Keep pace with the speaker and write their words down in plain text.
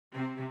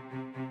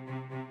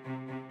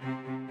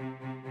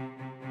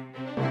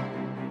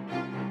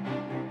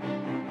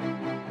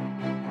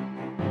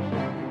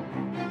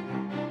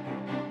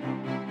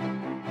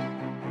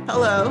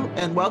Hello,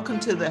 and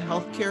welcome to the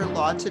Healthcare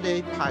Law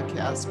Today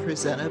podcast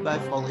presented by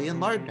Foley and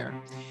Lardner.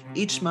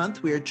 Each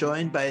month, we are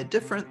joined by a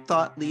different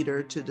thought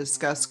leader to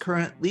discuss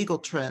current legal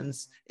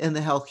trends in the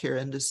healthcare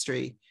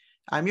industry.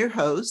 I'm your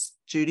host,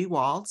 Judy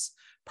Waltz,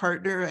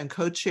 partner and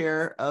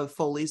co-chair of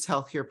Foley's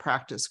Healthcare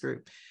Practice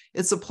Group.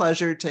 It's a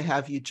pleasure to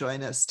have you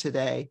join us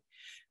today.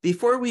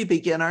 Before we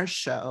begin our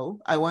show,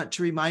 I want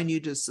to remind you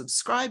to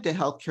subscribe to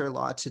Healthcare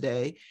Law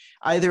Today,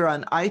 either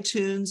on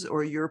iTunes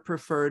or your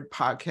preferred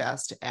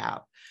podcast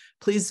app.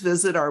 Please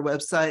visit our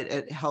website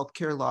at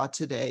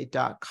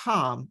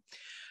healthcarelawtoday.com.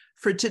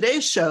 For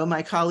today's show,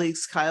 my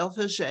colleagues Kyle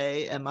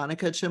Faget and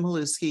Monica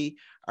Chmielewski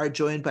are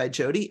joined by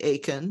Jody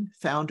Aiken,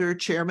 founder,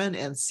 chairman,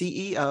 and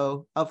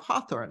CEO of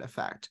Hawthorne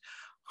Effect.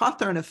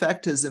 Hawthorne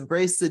Effect has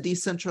embraced the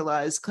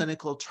decentralized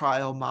clinical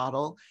trial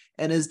model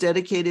and is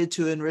dedicated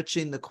to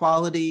enriching the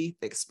quality,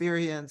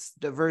 experience,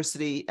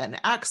 diversity, and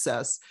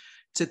access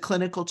to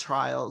clinical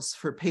trials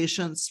for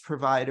patients,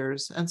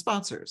 providers, and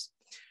sponsors.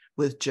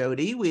 With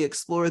Jody, we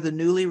explore the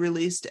newly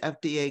released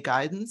FDA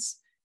guidance,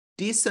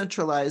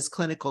 decentralized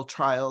clinical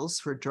trials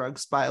for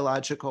drugs,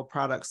 biological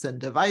products, and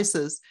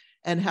devices,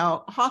 and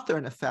how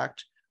Hawthorne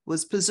Effect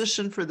was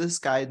positioned for this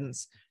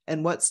guidance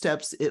and what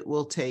steps it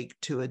will take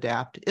to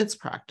adapt its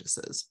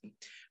practices.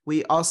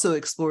 We also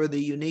explore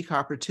the unique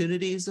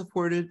opportunities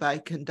afforded by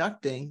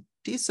conducting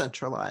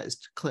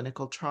decentralized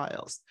clinical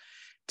trials.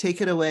 Take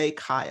it away,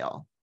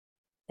 Kyle.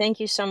 Thank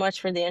you so much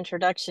for the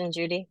introduction,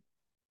 Judy.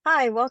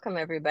 Hi, welcome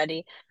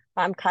everybody.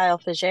 I'm Kyle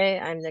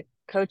Faget. I'm the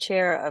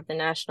co-chair of the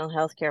National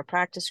Healthcare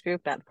Practice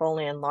Group at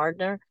Foley and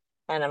Lardner,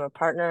 and I'm a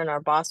partner in our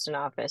Boston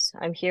office.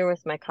 I'm here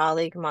with my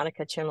colleague,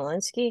 Monica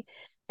Chmielewski,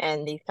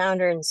 and the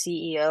founder and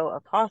CEO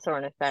of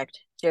Hawthorne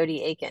Effect,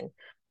 Jody Aiken.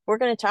 We're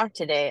going to talk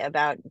today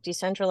about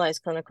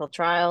decentralized clinical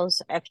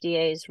trials,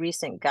 FDA's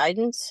recent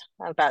guidance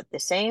about the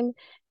same,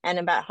 and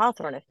about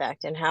Hawthorne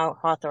Effect and how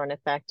Hawthorne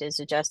Effect is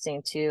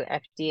adjusting to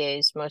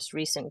FDA's most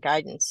recent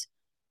guidance.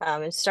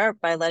 And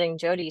start by letting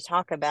Jody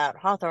talk about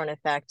Hawthorne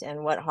Effect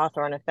and what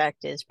Hawthorne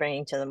Effect is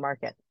bringing to the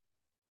market.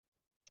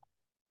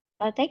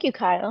 Thank you,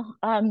 Kyle.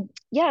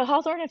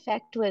 Hawthorne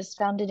Effect was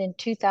founded in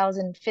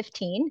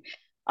 2015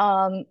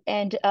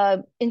 and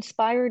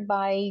inspired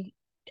by,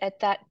 at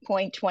that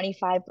point,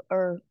 25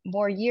 or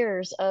more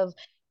years of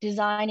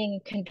designing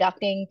and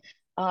conducting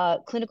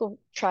clinical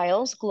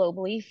trials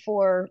globally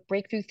for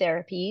breakthrough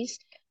therapies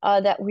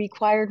that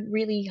required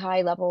really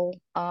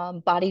high-level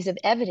bodies of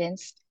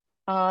evidence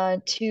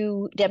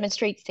to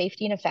demonstrate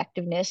safety and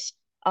effectiveness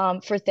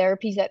for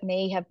therapies that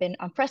may have been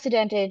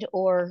unprecedented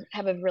or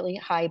have a really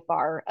high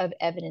bar of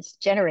evidence to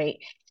generate.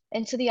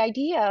 And so the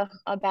idea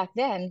back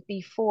then,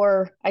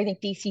 before I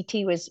think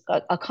DCT was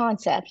a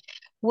concept,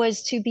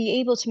 was to be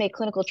able to make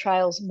clinical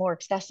trials more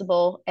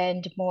accessible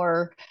and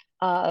more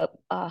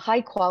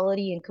high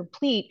quality and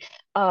complete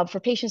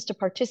for patients to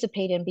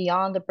participate in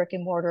beyond the brick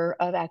and mortar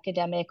of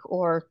academic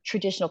or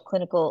traditional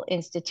clinical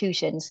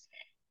institutions.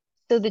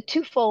 So the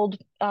twofold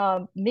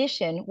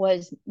mission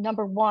was,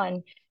 number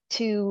one,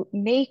 to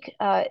make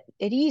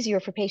it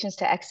easier for patients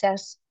to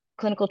access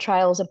clinical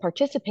trials and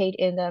participate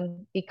in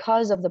them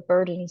because of the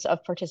burdens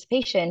of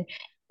participation,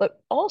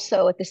 but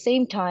also at the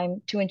same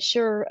time to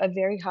ensure a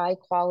very high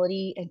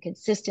quality and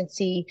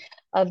consistency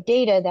of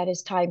data that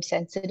is time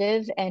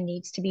sensitive and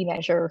needs to be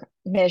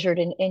measured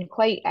in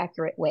quite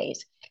accurate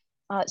ways.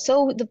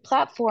 So the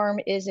platform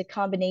is a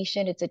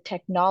combination, it's a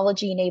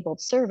technology-enabled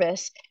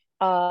service.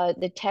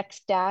 The tech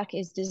stack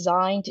is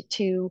designed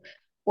to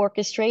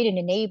orchestrate and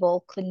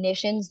enable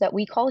clinicians that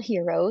we call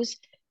heroes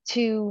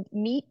to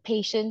meet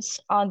patients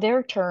on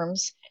their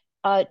terms,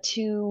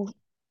 to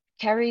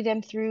carry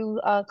them through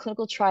a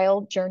clinical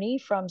trial journey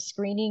from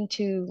screening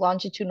to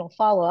longitudinal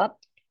follow-up,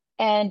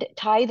 and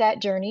tie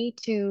that journey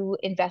to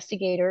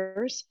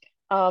investigators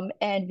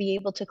and be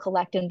able to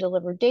collect and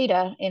deliver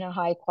data in a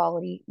high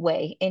quality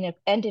way and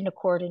in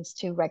accordance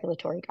to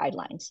regulatory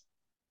guidelines.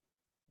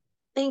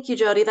 Thank you,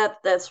 Jody.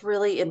 That's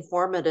really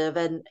informative.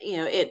 And,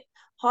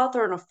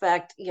 Hawthorne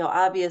Effect,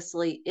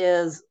 obviously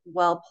is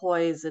well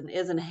poised and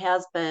is and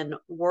has been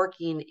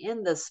working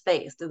in this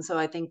space. And so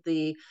I think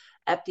the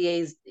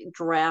FDA's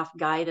draft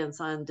guidance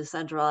on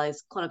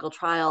decentralized clinical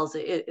trials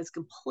is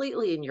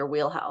completely in your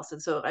wheelhouse. And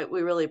so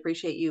we really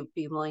appreciate you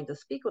being willing to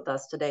speak with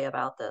us today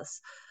about this.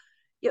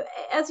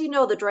 As you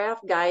know, the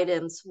draft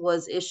guidance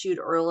was issued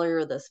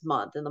earlier this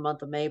month, in the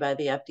month of May, by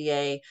the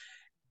FDA.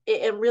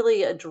 It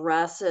really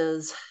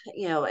addresses,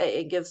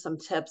 it gives some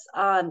tips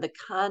on the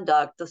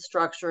conduct, the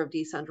structure of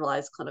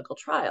decentralized clinical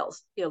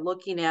trials,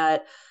 looking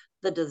at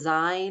the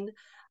design,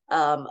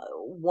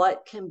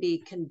 what can be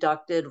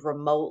conducted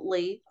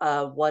remotely,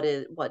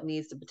 what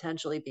needs to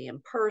potentially be in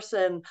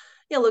person.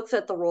 It looks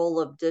at the role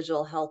of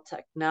digital health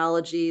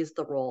technologies,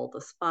 the role of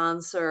the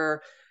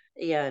sponsor,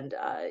 and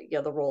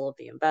the role of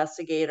the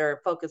investigator.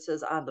 It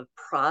focuses on the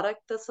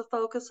product that's the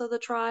focus of the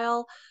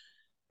trial.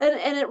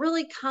 And it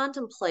really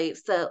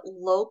contemplates that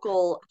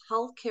local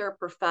healthcare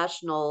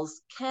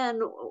professionals can,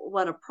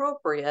 when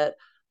appropriate,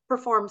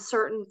 perform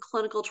certain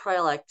clinical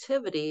trial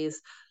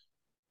activities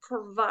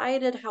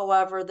provided,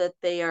 however, that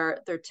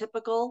they're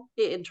typical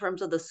in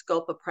terms of the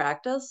scope of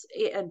practice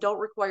and don't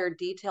require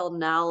detailed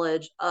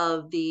knowledge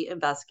of the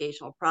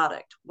investigational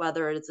product,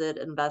 whether it's an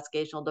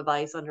investigational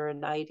device under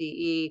an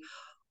IDE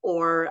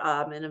or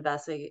an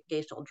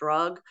investigational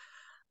drug.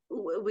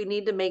 We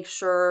need to make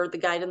sure the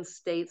guidance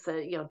states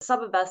that,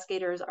 sub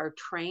investigators are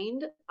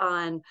trained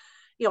on,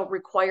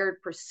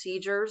 required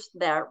procedures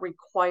that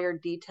require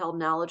detailed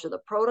knowledge of the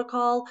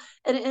protocol.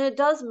 And it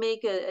does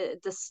make a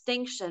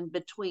distinction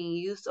between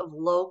use of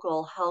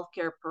local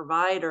healthcare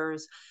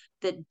providers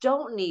that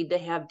don't need to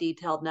have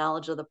detailed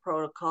knowledge of the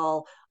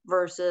protocol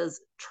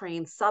versus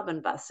trained sub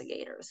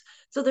investigators.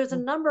 So there's a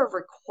number of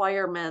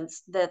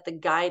requirements that the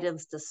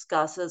guidance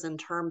discusses in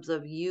terms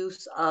of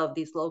use of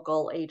these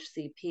local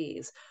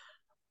HCPs.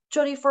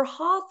 Jody, for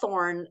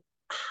Hawthorne,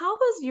 how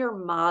is your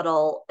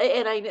model?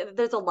 And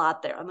there's a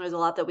lot there, and there's a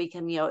lot that we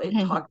can, talk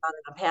about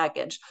in a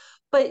package.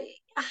 But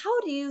how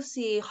do you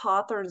see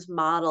Hawthorne's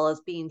model as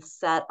being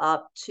set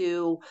up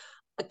to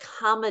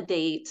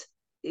accommodate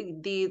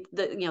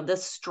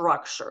this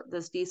structure,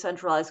 this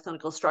decentralized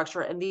clinical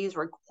structure, and these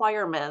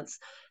requirements,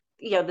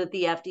 that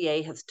the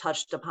FDA has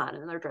touched upon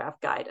in their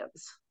draft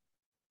guidance?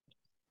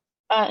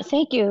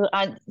 Thank you.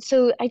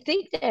 So I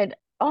think that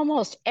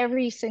almost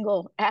every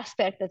single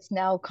aspect that's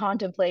now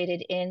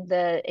contemplated in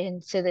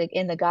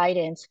the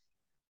guidance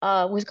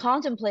was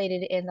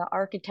contemplated in the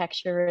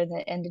architecture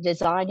and the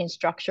design and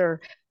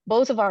structure,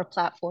 both of our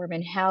platform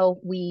and how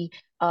we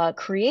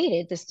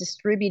created this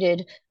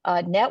distributed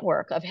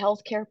network of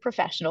healthcare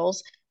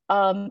professionals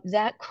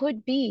that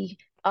could be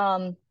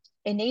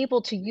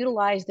enabled to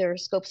utilize their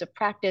scopes of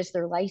practice,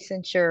 their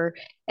licensure,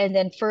 and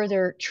then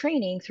further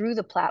training through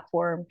the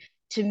platform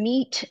to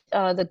meet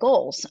the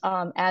goals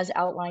as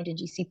outlined in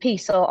GCP.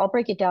 So I'll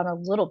break it down a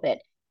little bit.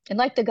 And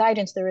like the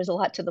guidance, there is a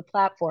lot to the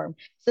platform.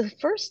 So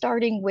first,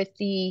 starting with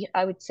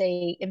I would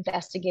say,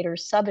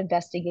 investigators,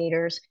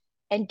 sub-investigators,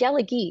 and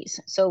delegees.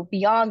 So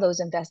beyond those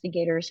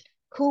investigators,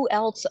 who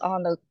else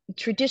on the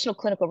traditional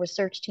clinical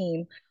research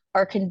team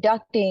are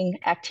conducting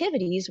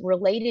activities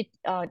related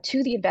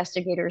to the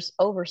investigators'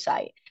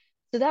 oversight?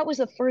 So that was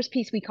the first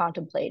piece we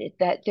contemplated,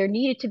 that there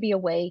needed to be a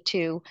way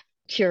to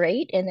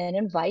curate and then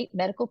invite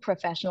medical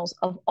professionals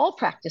of all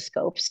practice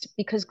scopes,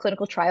 because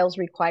clinical trials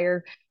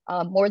require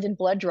more than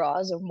blood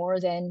draws or more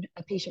than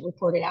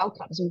patient-reported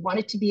outcomes. We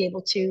wanted to be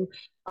able to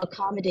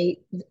accommodate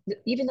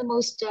even the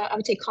most, I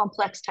would say,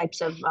 complex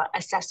types of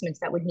assessments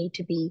that would need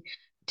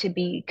to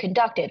be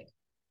conducted.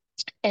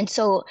 And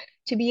so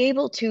to be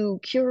able to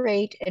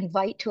curate,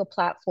 invite to a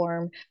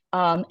platform,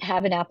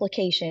 have an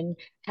application,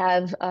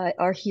 have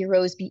our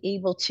heroes be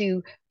able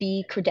to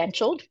be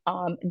credentialed,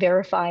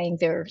 verifying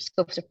their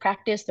scopes of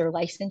practice, their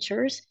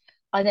licensures.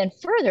 And then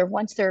further,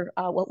 once they're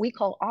what we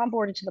call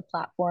onboarded to the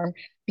platform,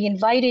 be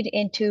invited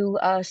into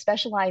a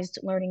specialized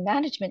learning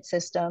management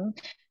system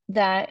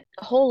that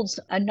holds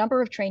a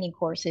number of training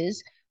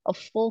courses, a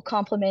full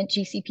complement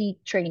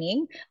GCP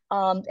training,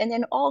 and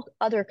then all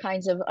other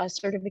kinds of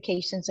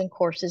certifications and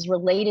courses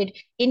related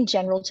in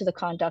general to the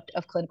conduct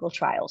of clinical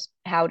trials,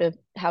 how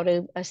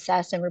to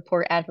assess and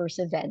report adverse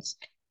events,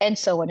 and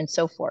so on and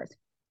so forth.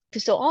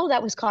 So all of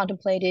that was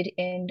contemplated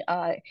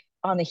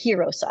on the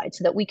hero side,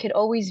 so that we could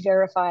always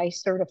verify,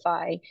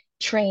 certify,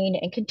 train,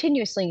 and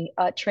continuously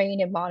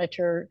train and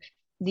monitor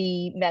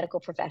the medical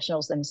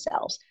professionals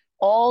themselves,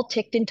 all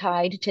ticked and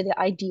tied to the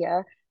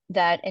idea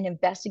that an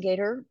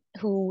investigator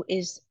who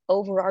is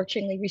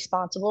overarchingly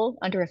responsible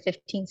under a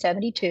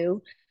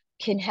 1572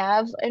 can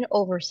have an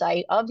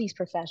oversight of these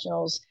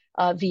professionals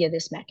via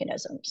this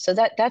mechanism. So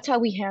that's how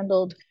we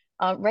handled,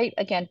 right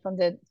again, from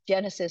the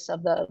genesis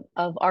of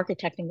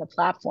architecting the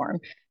platform,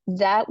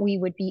 that we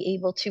would be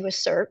able to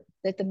assert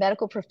that the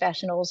medical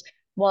professionals,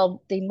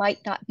 while they might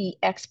not be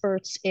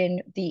experts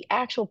in the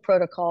actual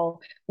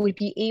protocol, would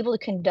be able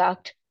to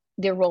conduct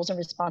their roles and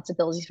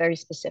responsibilities very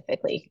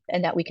specifically,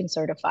 and that we can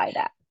certify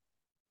that.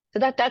 So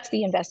that's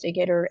the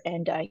investigator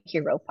and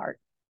hero part.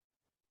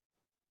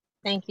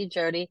 Thank you,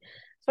 Jody.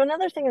 So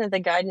another thing that the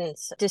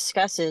guidance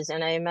discusses,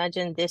 and I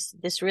imagine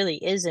this really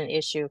is an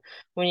issue,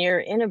 when you're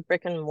in a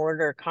brick and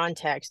mortar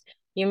context,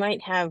 you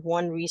might have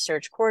one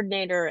research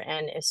coordinator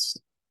and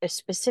a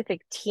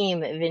specific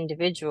team of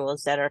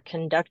individuals that are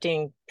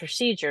conducting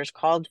procedures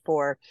called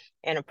for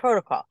in a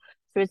protocol.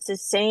 So it's the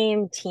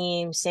same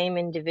team, same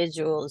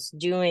individuals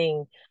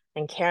doing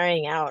and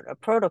carrying out a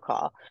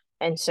protocol.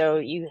 And so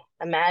you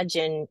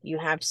imagine you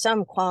have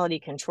some quality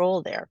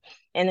control there.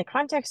 In the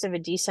context of a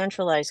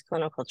decentralized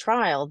clinical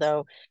trial,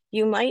 though,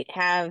 you might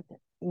have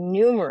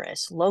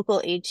numerous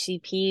local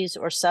HCPs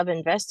or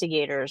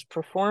sub-investigators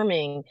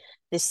performing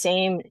the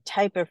same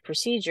type of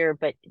procedure,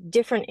 but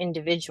different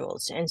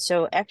individuals. And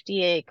so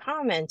FDA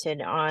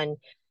commented on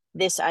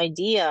this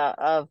idea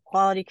of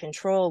quality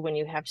control when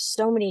you have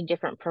so many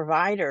different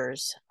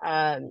providers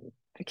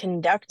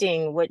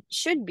conducting what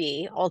should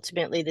be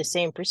ultimately the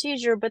same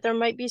procedure, but there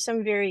might be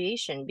some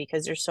variation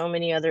because there's so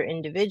many other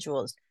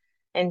individuals.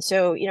 And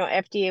so,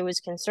 FDA was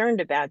concerned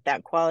about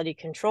that quality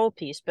control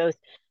piece, both,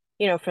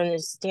 from the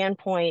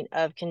standpoint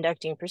of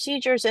conducting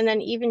procedures, and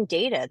then even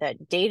data,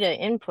 that data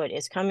input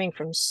is coming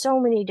from so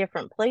many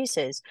different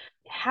places.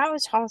 How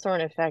is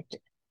Hawthorne Effect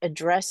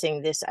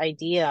addressing this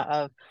idea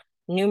of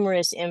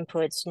numerous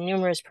inputs,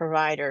 numerous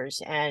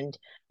providers, and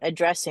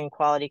addressing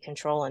quality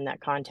control in that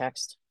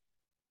context?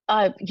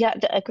 Yeah,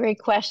 a great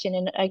question.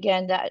 And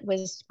again, that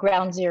was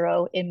ground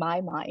zero in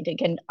my mind.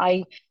 Again,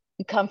 I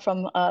come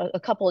from a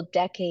couple of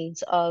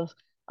decades of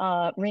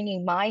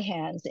wringing my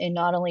hands in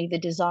not only the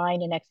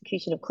design and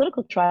execution of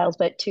clinical trials,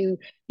 but to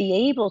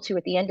be able to,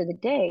 at the end of the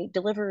day,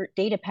 deliver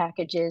data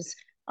packages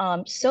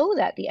so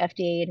that the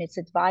FDA and its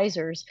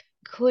advisors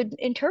could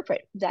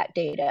interpret that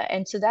data.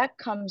 And so that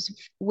comes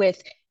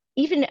with,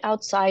 even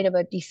outside of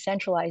a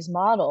decentralized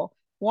model,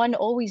 one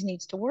always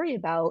needs to worry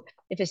about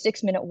if a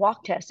 6-minute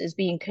walk test is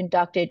being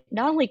conducted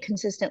not only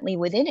consistently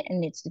within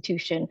an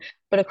institution,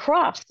 but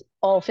across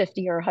all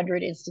 50 or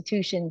 100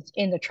 institutions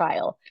in the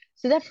trial.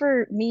 So that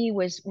for me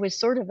was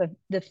sort of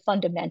the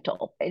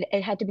fundamental.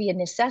 It had to be a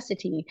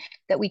necessity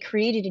that we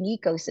created an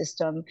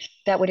ecosystem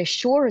that would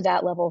assure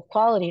that level of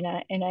quality.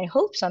 And I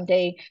hope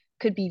someday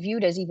could be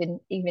viewed as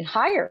even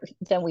higher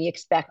than we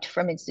expect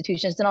from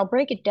institutions. And I'll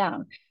break it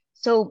down.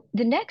 So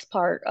the next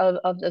part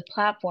of the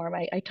platform,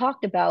 I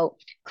talked about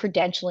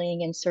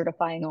credentialing and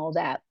certifying all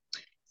that.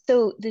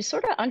 So the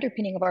sort of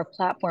underpinning of our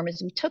platform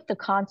is we took the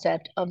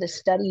concept of the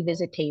study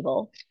visit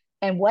table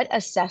and what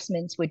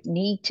assessments would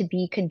need to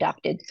be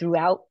conducted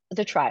throughout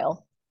the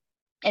trial.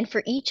 And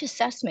for each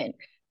assessment,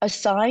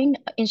 assign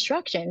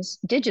instructions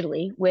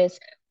digitally with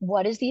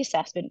what is the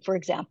assessment, for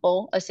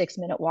example, a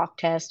 6-minute walk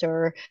test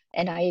or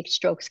an IH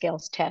stroke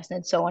scales test,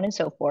 and so on and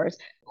so forth.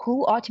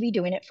 Who ought to be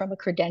doing it from a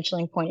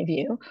credentialing point of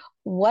view?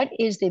 What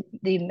is the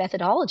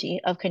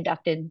methodology of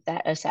conducting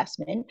that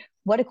assessment?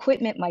 What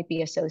equipment might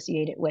be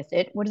associated with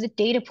it? What are the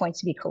data points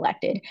to be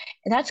collected?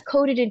 And that's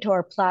coded into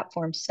our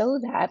platform so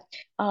that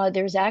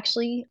there's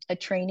actually a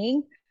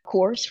training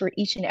course for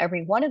each and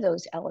every one of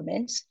those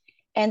elements.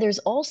 And there's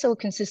also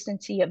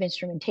consistency of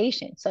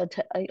instrumentation. So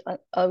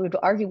I would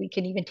argue we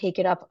can even take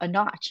it up a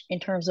notch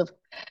in terms of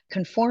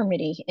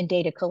conformity in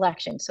data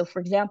collection. So for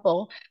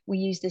example, we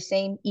use the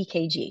same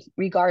EKG,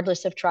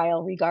 regardless of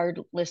trial,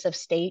 regardless of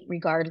state,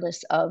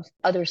 regardless of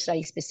other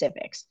study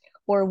specifics.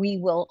 Or we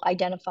will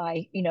identify,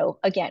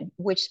 again,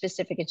 which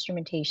specific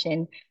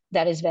instrumentation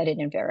that is vetted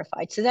and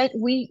verified. So that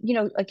we,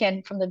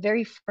 again, from the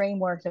very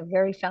framework, the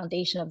very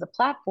foundation of the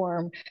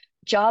platform,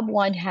 job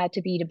one had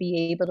to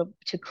be able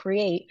to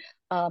create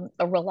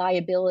a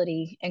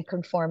reliability and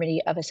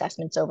conformity of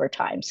assessments over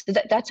time. So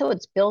that's how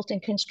it's built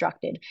and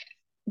constructed.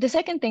 The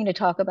second thing to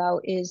talk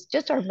about is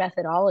just our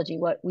methodology,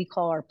 what we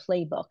call our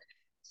playbook.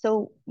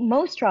 So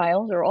most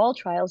trials or all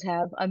trials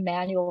have a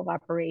manual of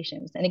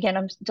operations. And again,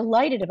 I'm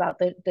delighted about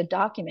the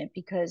document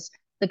because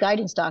the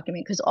guidance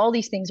document, because all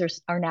these things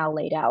are now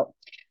laid out.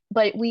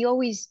 But we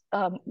always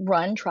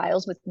run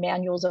trials with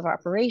manuals of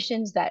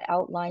operations that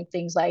outline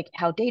things like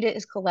how data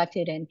is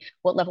collected and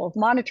what level of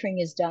monitoring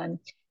is done.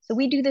 So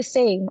we do the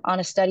same on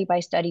a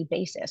study-by-study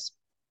basis.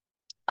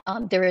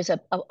 There is a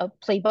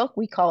playbook,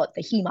 we call it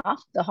the HEMOF,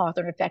 the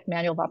Hawthorne Effect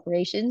Manual of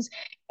Operations,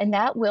 and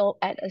that will,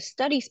 at a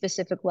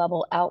study-specific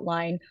level,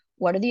 outline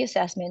what are the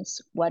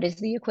assessments, what is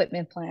the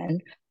equipment plan,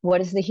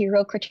 what is the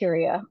HERO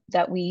criteria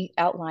that we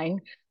outline,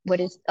 what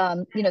is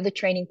the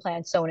training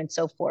plan, so on and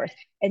so forth.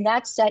 And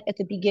that's set at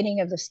the beginning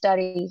of the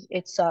study.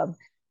 It's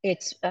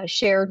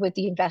shared with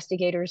the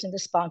investigators and the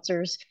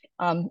sponsors.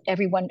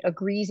 Everyone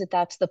agrees that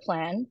that's the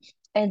plan.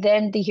 And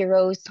then the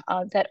heroes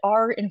that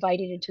are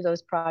invited into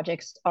those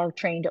projects are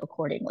trained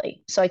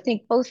accordingly. So I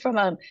think both from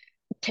a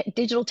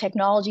digital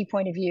technology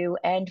point of view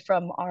and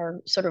from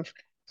our sort of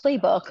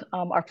playbook,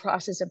 our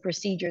process and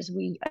procedures,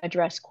 we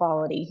address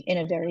quality in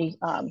a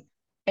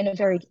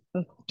very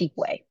deep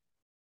way.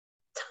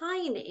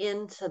 Tying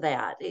into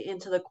that,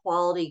 into the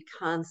quality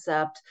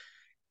concept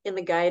in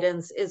the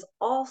guidance is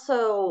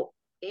also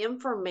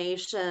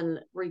information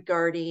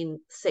regarding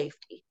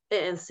safety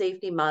and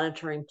safety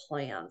monitoring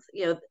plans.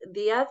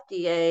 The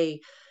FDA,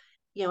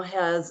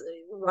 has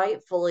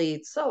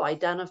rightfully so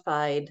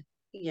identified,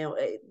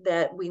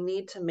 that we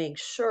need to make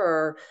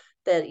sure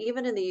that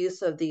even in the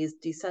use of these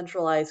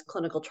decentralized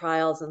clinical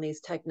trials and these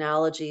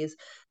technologies,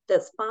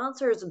 that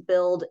sponsors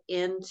build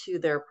into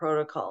their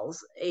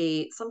protocols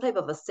some type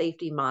of a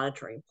safety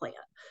monitoring plan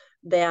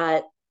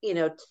that,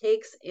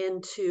 takes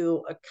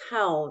into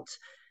account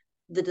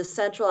the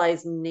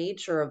decentralized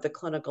nature of the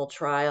clinical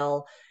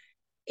trial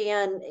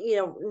and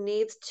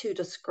needs to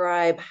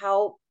describe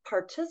how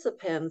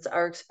participants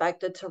are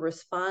expected to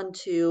respond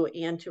to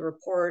and to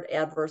report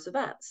adverse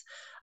events,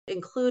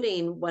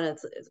 including when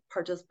it's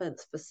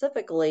participants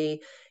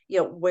specifically,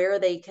 where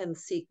they can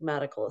seek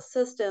medical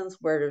assistance,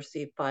 where to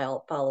receive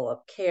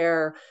follow-up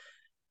care.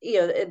 The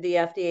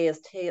FDA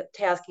is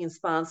tasking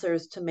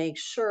sponsors to make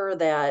sure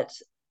that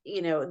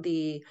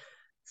the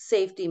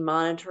safety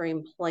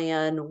monitoring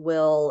plan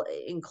will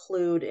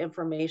include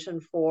information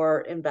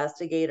for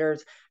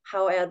investigators,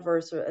 how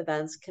adverse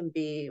events can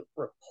be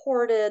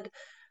reported,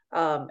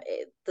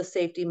 The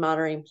safety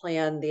monitoring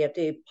plan, the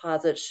FDA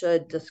posits,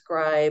 should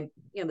describe,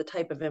 the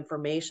type of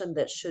information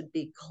that should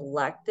be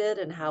collected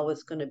and how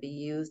it's going to be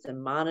used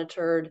and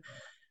monitored.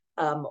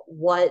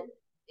 What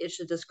it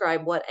should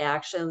describe what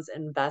actions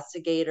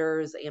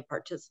investigators and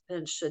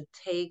participants should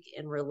take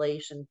in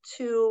relation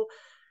to,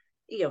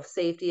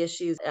 safety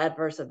issues,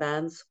 adverse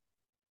events.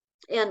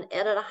 And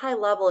at a high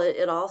level,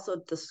 it also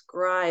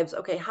describes,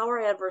 okay, how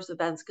are adverse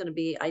events going to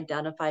be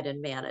identified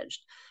and managed,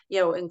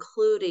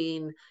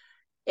 including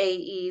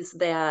AEs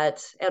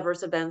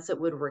adverse events that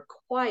would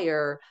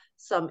require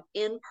some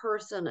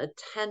in-person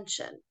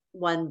attention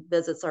when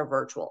visits are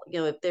virtual.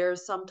 If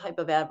there's some type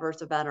of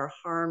adverse event or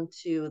harm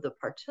to the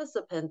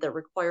participant that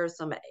requires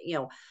some,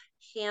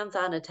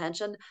 hands-on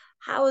attention,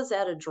 how is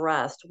that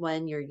addressed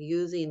when you're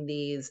using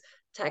these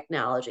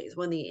technologies,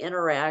 when the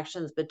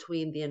interactions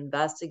between the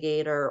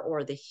investigator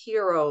or the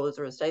heroes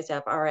or the study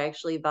staff are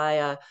actually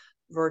via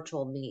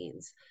virtual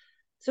means?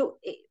 So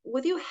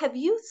have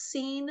you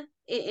seen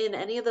in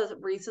any of the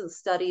recent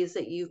studies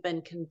that you've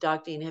been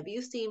conducting, have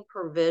you seen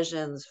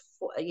provisions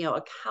for,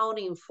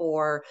 accounting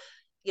for,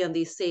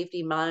 these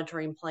safety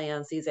monitoring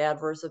plans, these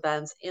adverse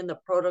events in the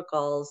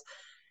protocols?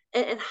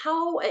 And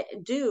how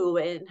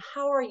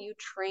are you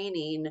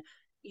training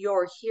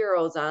your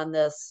heroes on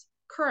this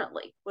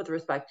currently with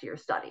respect to your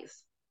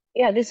studies?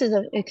 Yeah, this is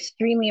an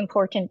extremely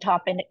important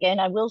topic. And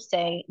I will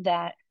say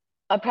that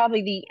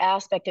probably the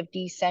aspect of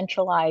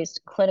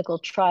decentralized clinical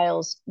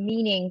trials,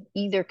 meaning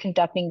either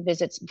conducting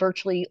visits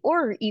virtually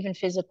or even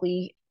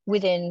physically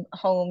within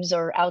homes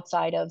or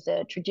outside of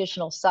the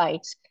traditional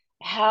sites,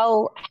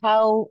 how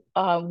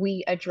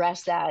we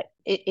address that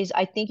is,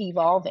 I think,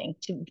 evolving,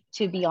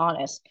 to be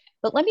honest.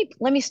 But let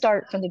me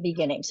start from the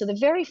beginning. So the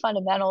very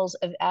fundamentals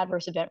of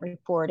adverse event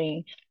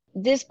reporting,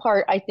 this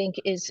part, I think,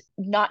 is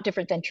not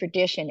different than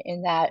tradition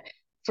in that,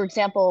 for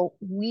example,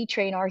 we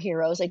train our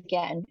heroes,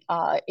 again,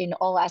 in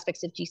all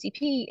aspects of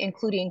GCP,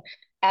 including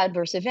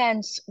adverse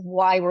events,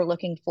 why we're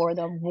looking for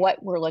them,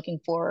 what we're looking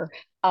for,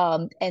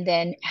 and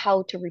then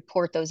how to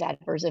report those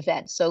adverse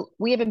events. So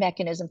we have a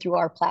mechanism through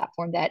our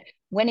platform that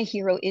when a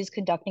hero is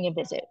conducting a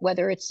visit,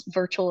 whether it's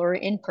virtual or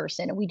in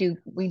person, and we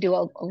do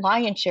a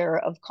lion's share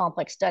of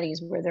complex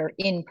studies where they're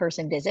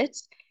in-person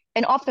visits,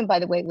 and often, by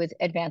the way, with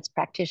advanced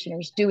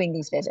practitioners doing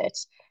these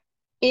visits.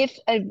 If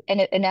an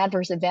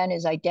adverse event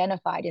is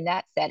identified in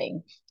that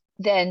setting,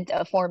 then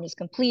a form is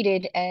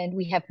completed, and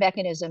we have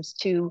mechanisms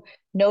to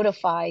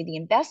notify the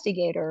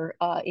investigator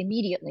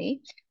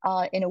immediately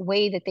in a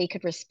way that they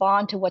could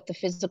respond to what the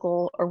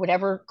physical or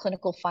whatever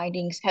clinical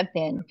findings have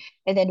been,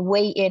 and then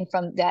weigh in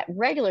from that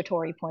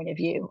regulatory point of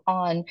view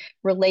on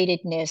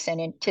relatedness and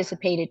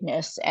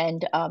anticipatedness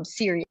and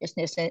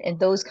seriousness and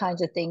those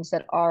kinds of things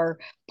that are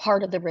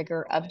part of the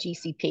rigor of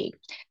GCP.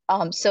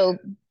 So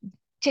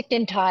ticked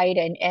and tied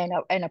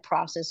and a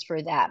process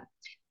for that.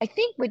 I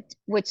think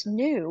what's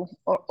new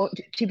or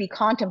to be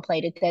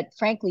contemplated, that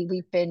frankly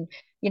we've been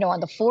on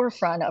the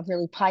forefront of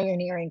really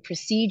pioneering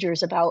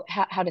procedures about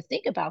how to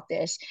think about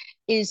this,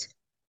 is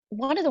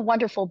one of the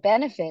wonderful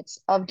benefits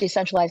of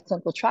decentralized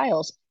clinical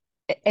trials,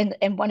 and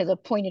one of the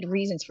pointed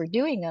reasons for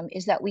doing them,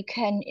 is that we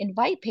can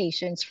invite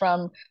patients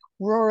from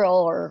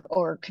rural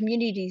or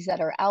communities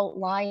that are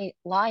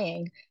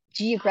outlying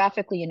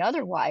geographically and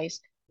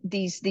otherwise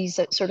these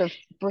sort of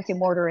brick and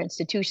mortar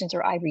institutions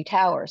or ivory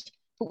towers.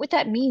 But what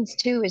that means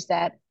too is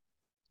that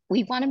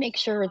we want to make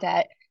sure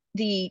that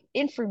the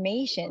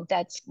information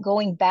that's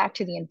going back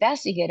to the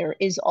investigator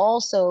is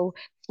also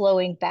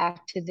flowing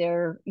back to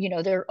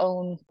their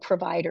own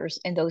providers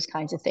and those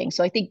kinds of things.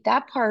 So I think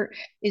that part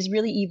is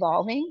really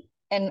evolving,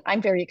 and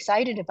I'm very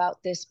excited about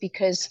this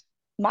because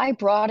my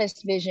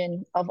broadest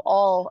vision of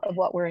all of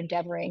what we're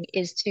endeavoring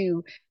is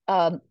to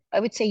I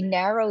would say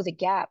narrow the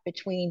gap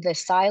between the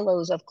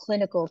silos of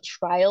clinical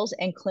trials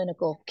and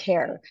clinical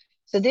care.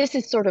 So this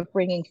is sort of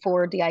bringing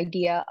forward the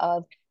idea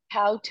of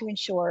how to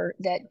ensure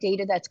that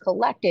data that's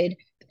collected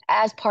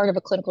as part of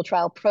a clinical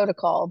trial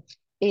protocol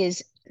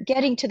is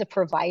getting to the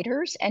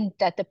providers and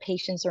that the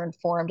patients are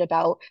informed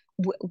about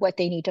what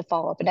they need to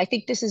follow up. And I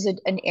think this is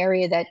an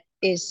area that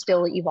is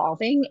still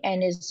evolving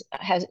and is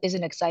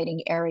an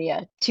exciting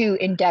area to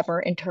endeavor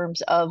in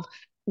terms of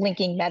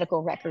linking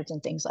medical records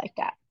and things like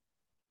that.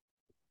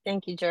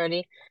 Thank you,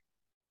 Jody.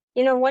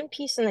 One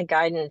piece in the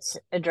guidance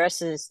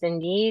addresses the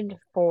need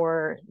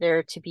for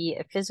there to be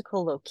a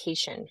physical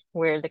location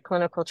where the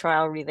clinical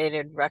trial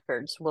related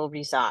records will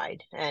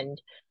reside.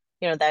 And,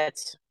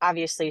 that's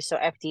obviously so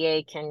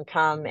FDA can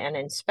come and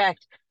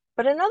inspect.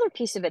 But another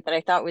piece of it that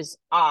I thought was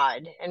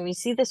odd, and we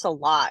see this a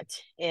lot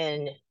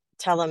in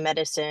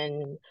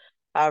telemedicine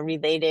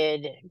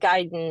related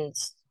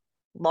guidance,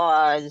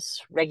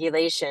 laws,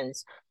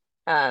 regulations,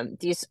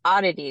 these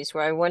oddities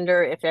where I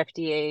wonder if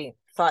FDA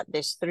thought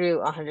this through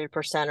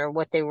 100% or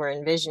what they were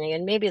envisioning,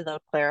 and maybe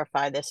they'll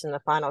clarify this in the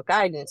final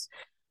guidance.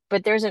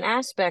 But there's an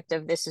aspect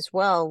of this as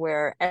well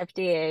where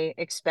FDA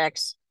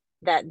expects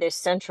that this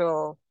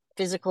central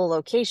physical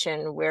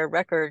location where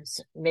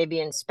records may be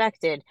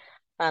inspected,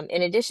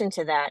 in addition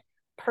to that,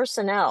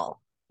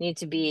 personnel need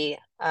to be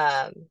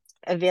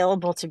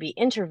available to be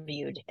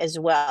interviewed as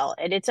well.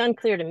 And it's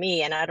unclear to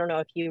me, and I don't know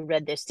if you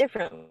read this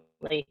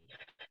differently.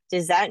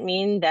 Does that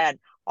mean that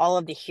all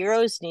of the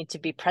heroes need to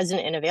be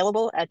present and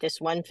available at this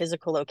one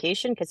physical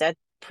location? Because that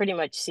pretty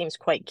much seems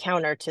quite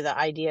counter to the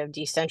idea of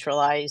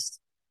decentralized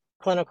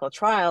clinical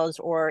trials.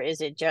 Or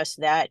is it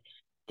just that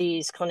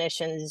these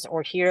clinicians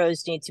or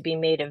heroes need to be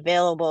made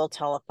available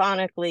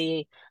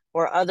telephonically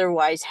or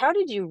otherwise? How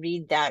did you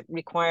read that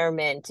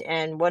requirement,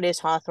 and what is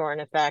Hawthorne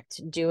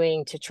Effect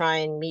doing to try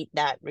and meet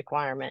that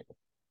requirement?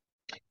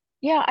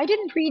 Yeah, I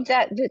didn't read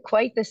that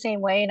quite the same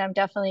way, and I'm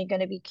definitely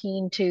going to be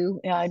keen to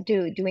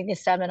doing the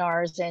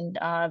seminars and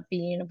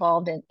being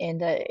involved in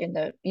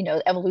the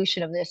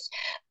evolution of this.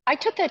 I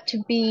took that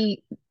to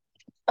be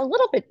a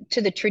little bit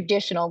to the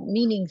traditional,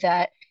 meaning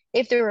that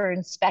if there are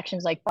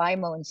inspections like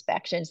BIMO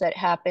inspections that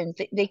happen,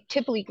 they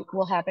typically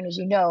will happen, as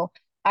you know,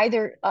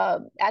 either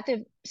at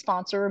the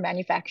sponsor or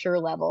manufacturer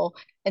level,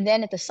 and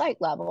then at the site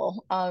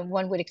level,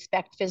 one would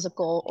expect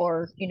physical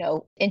or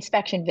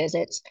inspection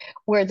visits,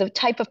 where the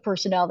type of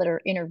personnel that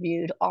are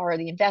interviewed are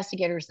the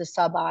investigators, the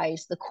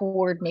sub-Is, the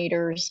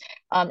coordinators,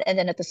 and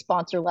then at the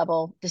sponsor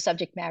level, the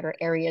subject matter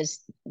areas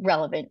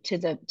relevant to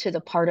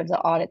the part of the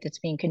audit that's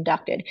being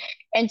conducted.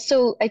 And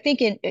so I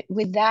think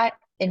with that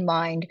in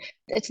mind,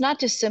 it's not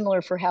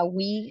dissimilar for how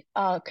we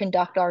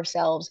conduct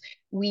ourselves.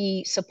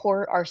 We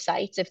support our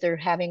sites if they're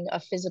having a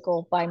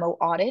physical BIMO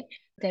audit,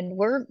 then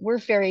we're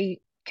very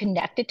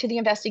connected to the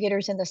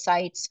investigators and the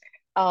sites,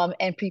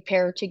 and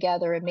prepare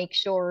together and make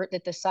sure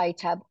that the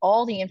sites have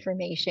all the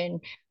information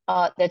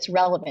that's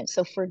relevant.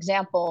 So for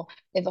example,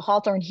 if a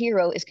Hawthorne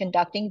hero is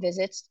conducting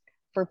visits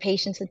for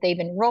patients that they've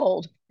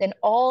enrolled, then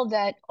all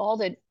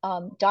the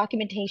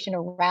documentation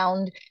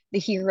around the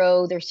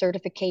hero, their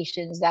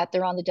certifications, that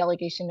they're on the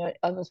delegation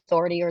of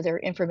authority or their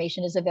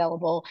information is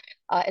available,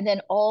 and then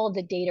all of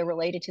the data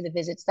related to the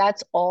visits,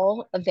 that's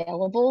all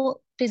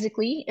available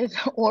physically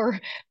or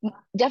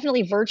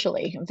definitely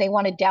virtually. If they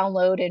want to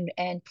download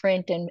and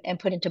print and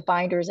put into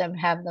binders and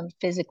have them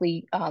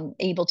physically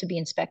able to be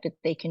inspected,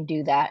 they can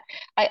do that.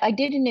 I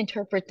didn't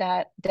interpret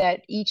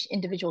that each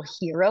individual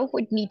hero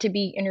would need to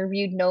be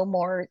interviewed no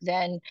more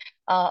than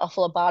a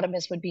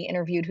phlebotomist would be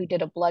interviewed who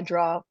did a blood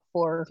draw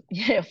for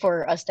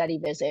a study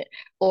visit,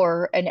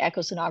 or an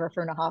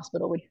echosonographer in a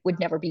hospital would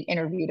never be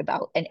interviewed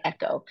about an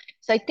echo.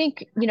 So I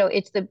think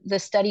it's the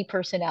study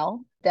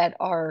personnel that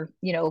are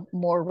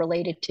more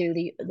related to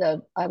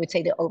the I would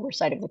say the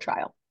oversight of the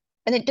trial.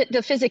 And the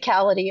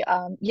physicality,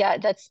 yeah,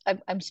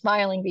 I'm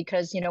smiling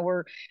because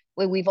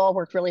we've all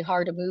worked really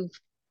hard to move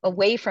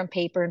away from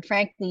paper. And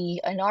frankly,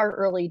 in our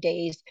early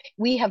days,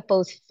 we have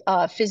both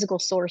physical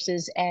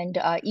sources and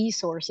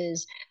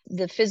e-sources.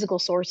 The physical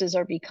sources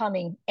are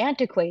becoming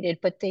antiquated,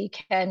 but they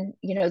can,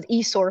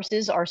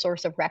 e-sources are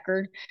source of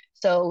record.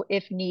 So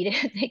if needed,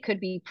 they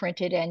could be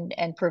printed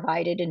and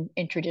provided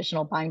in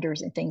traditional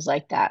binders and things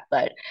like that.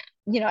 But,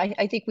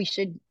 I think we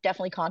should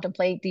definitely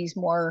contemplate these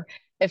more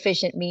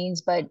efficient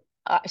means, but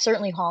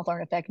certainly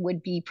Hawthorne Effect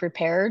would be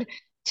prepared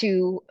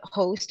to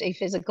host a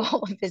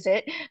physical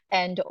visit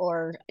and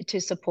or to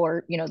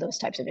support those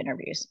types of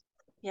interviews.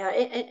 Yeah,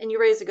 and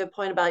you raised a good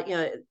point about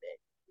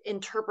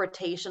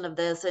interpretation of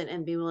this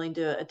and be willing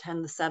to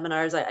attend the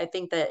seminars. I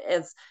think that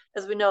as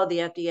we know, the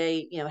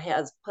FDA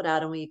has put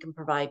out, and we can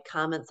provide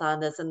comments on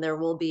this, and there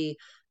will be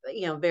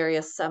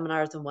various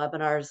seminars and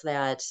webinars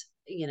that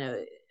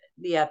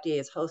the FDA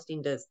is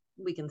hosting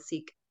we can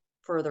seek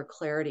further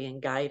clarity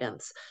and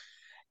guidance.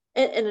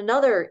 And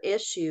another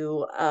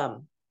issue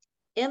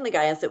in the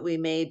guidance that we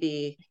may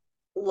be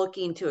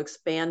looking to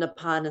expand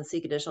upon and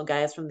seek additional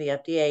guidance from the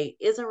FDA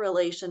is in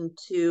relation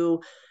to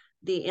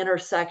the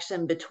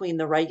intersection between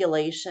the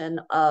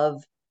regulation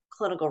of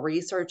clinical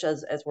research,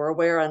 as we're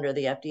aware under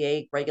the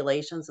FDA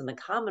regulations and the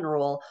common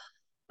rule,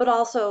 but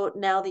also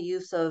now the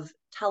use of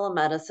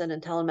telemedicine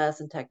and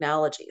telemedicine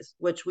technologies,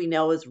 which we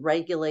know is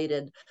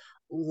regulated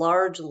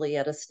largely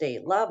at a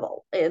state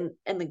level. And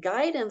the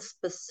guidance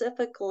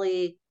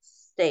specifically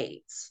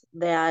states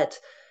that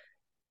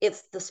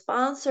it's the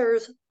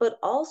sponsors, but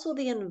also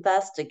the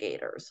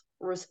investigators'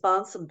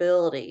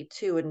 responsibility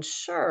to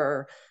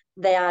ensure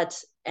that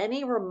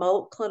any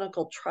remote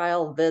clinical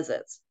trial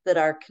visits that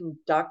are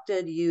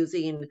conducted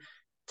using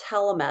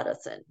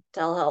telemedicine,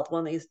 telehealth,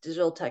 one of these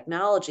digital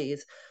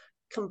technologies,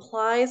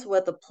 complies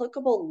with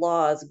applicable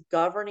laws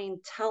governing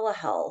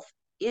telehealth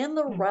in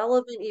the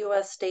relevant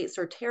U.S. states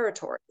or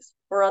territories,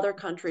 or other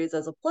countries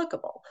as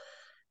applicable.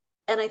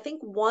 And I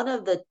think one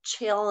of the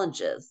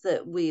challenges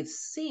that we've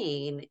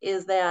seen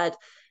is that,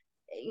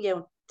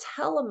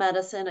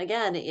 telemedicine,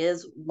 again,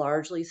 is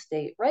largely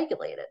state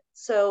regulated.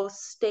 So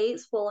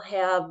states will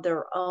have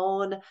their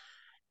own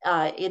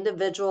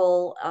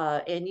individual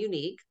and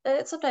unique,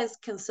 sometimes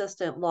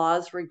consistent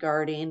laws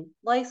regarding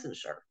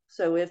licensure.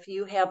 So if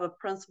you have a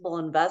principal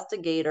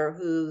investigator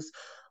who's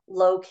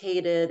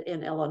located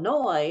in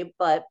Illinois,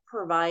 but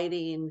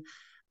providing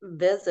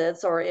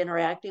visits or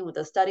interacting with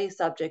a study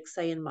subject,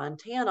 say in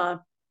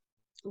Montana,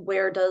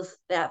 where does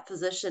that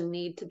physician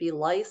need to be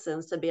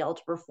licensed to be able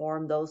to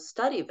perform those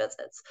study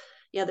visits?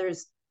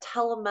 There's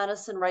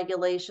telemedicine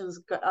regulations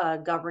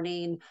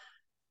governing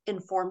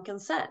informed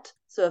consent.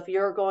 So if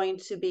you're going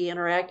to be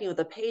interacting with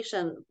a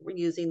patient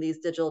using these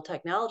digital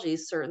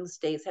technologies, certain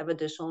states have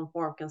additional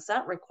informed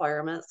consent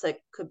requirements that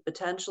could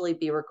potentially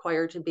be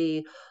required to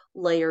be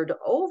layered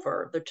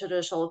over the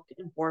traditional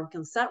informed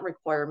consent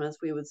requirements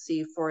we would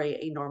see for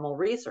a normal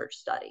research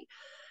study.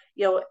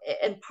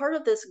 And part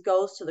of this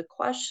goes to the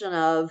question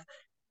of,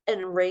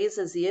 and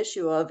raises the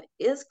issue of,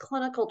 is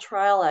clinical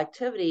trial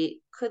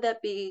activity, could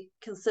that be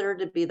considered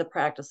to be the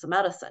practice of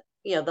medicine?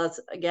 That's,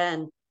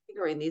 again,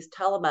 figuring these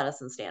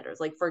telemedicine standards.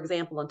 Like, for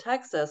example, in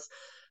Texas,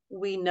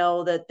 we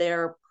know that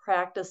their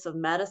practice of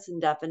medicine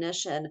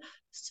definition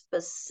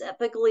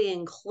specifically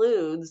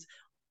includes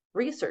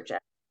research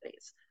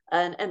activities,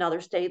 and other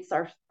states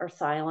are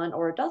silent,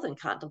 or it doesn't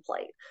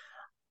contemplate.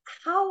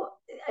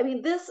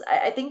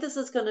 I think this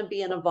is going to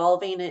be an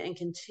evolving and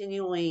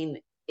continuing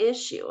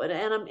issue.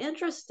 And I'm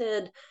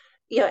interested,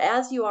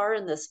 as you are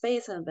in this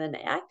space and have been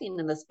acting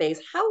in this space,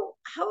 how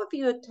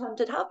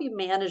have you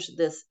managed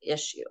this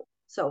issue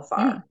so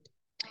far?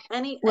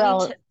 Any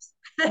tips?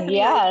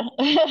 Yeah.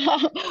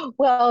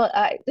 Well,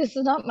 this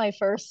is not my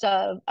first,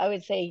 I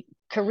would say,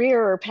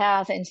 career or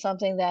path in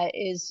something that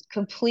is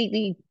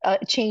completely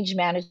change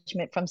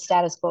management from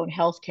status quo in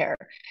healthcare.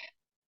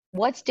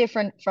 What's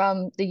different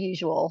from the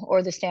usual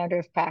or the standard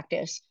of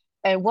practice?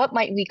 And what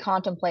might we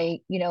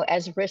contemplate,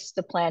 as risks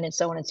to plan and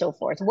so on and so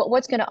forth?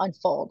 What's going to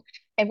unfold?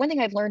 And one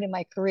thing I've learned in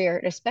my career,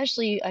 and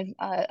especially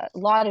a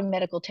lot in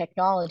medical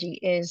technology,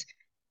 is,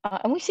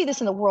 and we see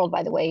this in the world,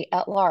 by the way,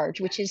 at large,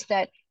 which is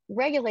that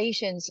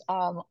regulations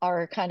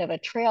are kind of a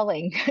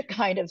trailing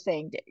kind of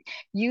thing.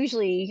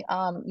 Usually,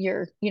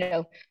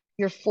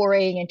 you're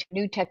foraying into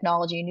new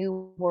technology,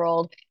 new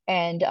world,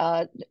 and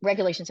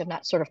regulations have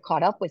not sort of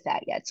caught up with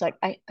that yet. So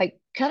I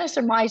kind of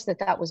surmised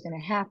that was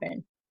going to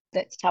happen.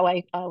 That's how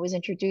I was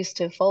introduced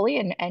to Foley,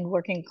 and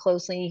working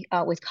closely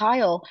with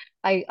Kyle.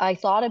 I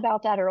thought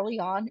about that early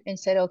on and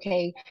said,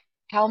 okay,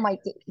 how might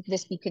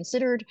this be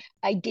considered?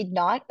 I did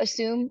not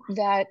assume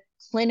that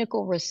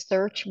clinical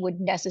research would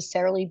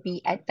necessarily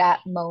be at that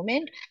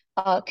moment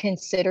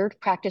considered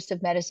practice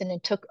of medicine,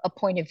 and took a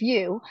point of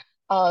view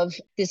of,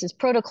 this is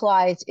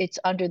protocolized, it's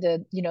under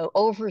the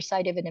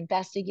oversight of an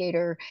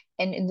investigator.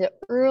 And in the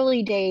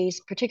early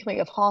days, particularly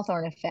of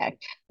Hawthorne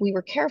effect, we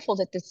were careful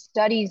that the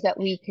studies that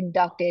we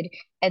conducted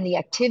and the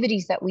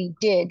activities that we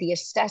did, the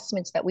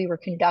assessments that we were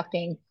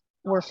conducting,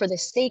 were for the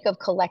sake of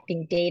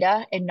collecting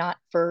data and not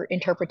for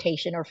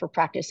interpretation or for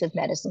practice of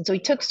medicine. So we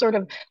took sort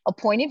of a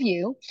point of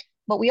view,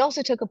 but we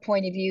also took a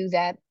point of view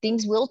that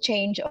things will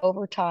change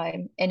over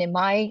time. And in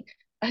my,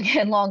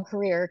 again, long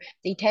career,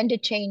 they tend to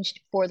change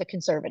for the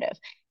conservative.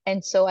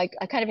 And so I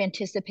kind of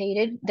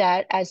anticipated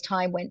that as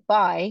time went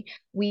by,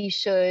 we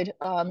should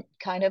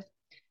kind of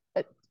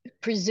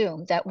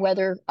presume that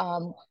whether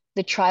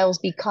the trials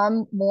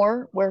become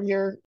more where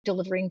you're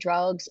delivering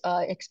drugs,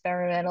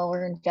 experimental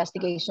or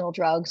investigational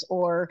drugs,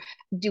 or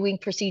doing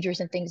procedures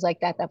and things like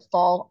that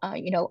fall,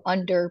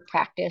 under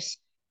practice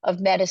of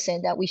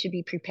medicine, that we should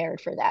be prepared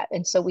for that.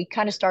 And so we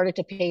kind of started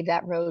to pave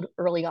that road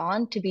early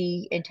on, to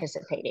be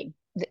anticipating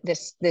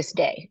this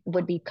day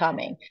would be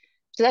coming.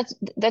 So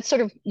that's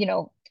sort of,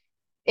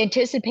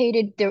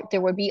 anticipated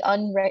there would be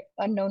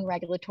unknown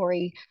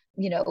regulatory,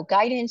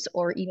 guidance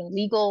or even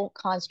legal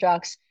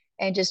constructs,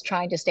 and just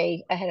trying to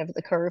stay ahead of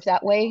the curve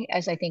that way,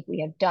 as I think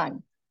we have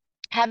done.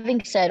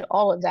 Having said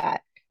all of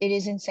that, it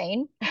is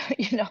insane,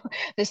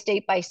 the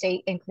state by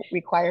state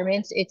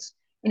requirements. It's,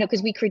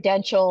 because we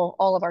credential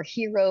all of our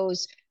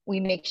heroes, we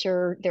make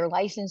sure they're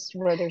licensed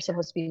where they're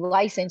supposed to be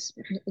licensed,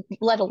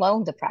 let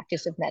alone the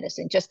practice of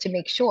medicine, just to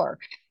make sure.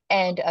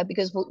 And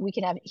because we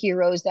can have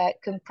heroes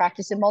that can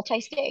practice in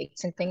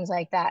multi-states and things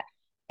like that.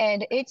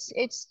 And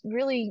it's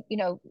really,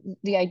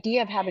 the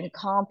idea of having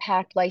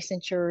compact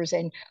licensures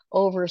and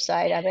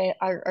oversight. I mean,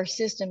 our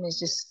system is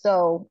just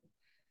so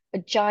a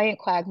giant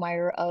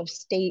quagmire of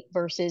state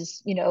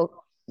versus,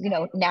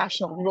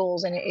 national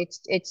rules. And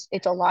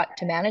it's a lot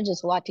to manage.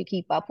 It's a lot to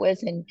keep up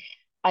with. And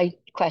I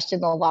question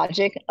the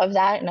logic of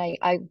that. And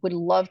I would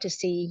love to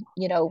see,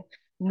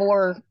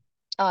 more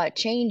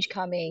change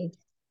coming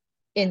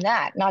in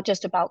that, not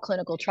just about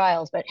clinical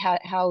trials, but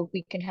how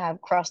we can have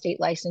cross-state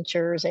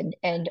licensures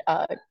and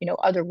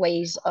other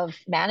ways of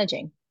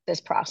managing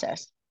this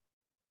process.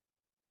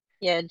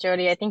 Yeah,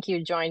 Jody, I think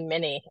you joined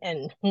many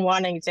in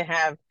wanting to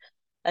have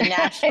a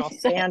national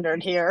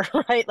standard here,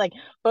 right? Like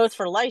both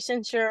for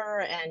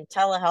licensure and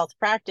telehealth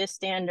practice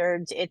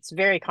standards, it's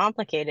very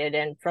complicated.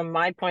 And from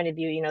my point of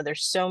view,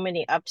 there's so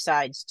many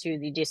upsides to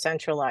the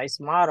decentralized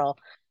model,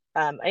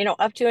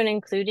 up to and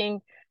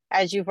including,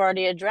 as you've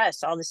already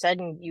addressed, all of a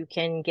sudden you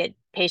can get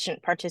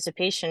patient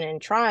participation in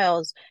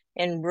trials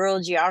in rural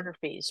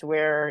geographies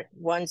where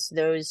once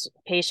those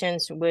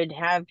patients would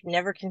have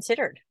never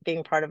considered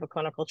being part of a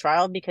clinical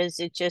trial because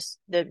it just,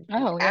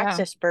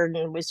 access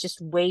burden was just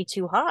way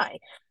too high.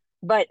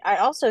 But I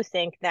also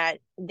think that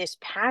this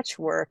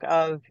patchwork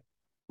of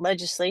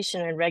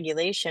legislation and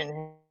regulation is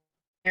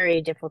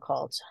very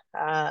difficult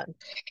it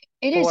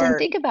is, and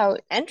think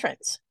about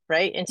entrance,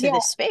 right, into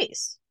this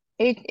space.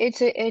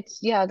 It's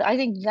yeah, I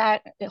think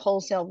that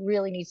wholesale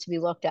really needs to be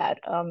looked at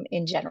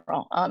in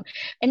general.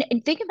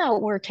 And think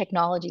about where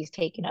technology is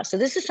taking us. So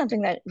this is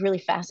something that really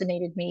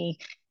fascinated me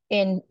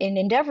in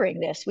endeavoring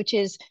this, which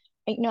is,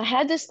 I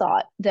had this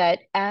thought that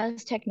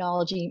as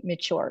technology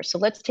matures, so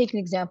let's take an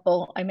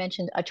example. I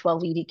mentioned a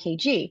 12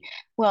 EDKG.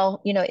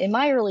 Well, in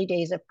my early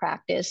days of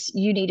practice,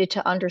 you needed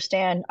to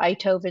understand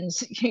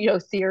Einthoven's,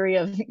 theory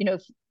of,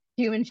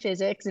 human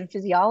physics and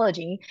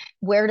physiology,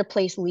 where to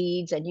place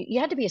leads, and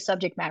you had to be a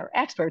subject matter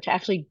expert to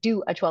actually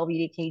do a 12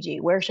 EDKG.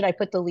 Where should I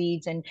put the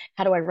leads, and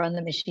how do I run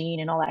the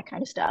machine, and all that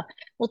kind of stuff.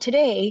 Well,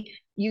 today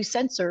use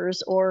sensors,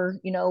 or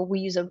we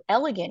use an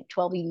elegant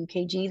 12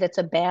 EDKG that's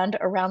a band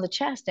around the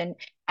chest and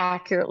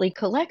accurately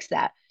collects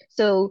that.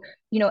 So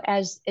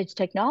as its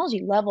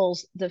technology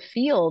levels the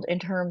field in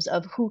terms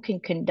of who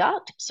can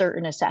conduct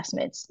certain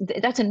assessments,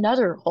 that's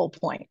another whole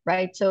point,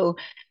 right? So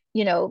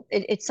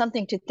it's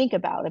something to think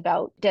about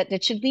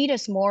that should lead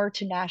us more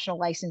to national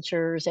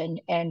licensures,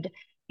 and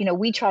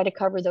we try to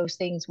cover those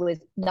things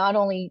with not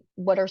only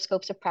what are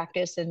scopes of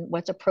practice and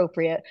what's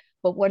appropriate,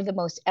 but what are the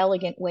most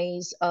elegant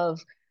ways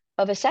of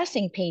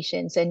assessing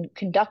patients and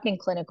conducting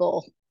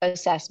clinical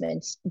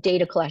assessments,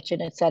 data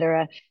collection, et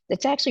cetera,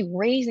 that's actually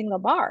raising the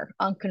bar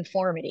on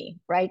conformity,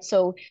 right?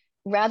 So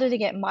rather than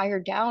get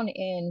mired down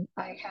in,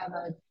 I have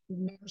a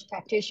nurse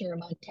practitioner in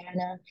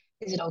Montana,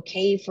 is it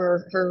okay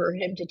for her or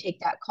him to take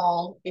that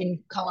call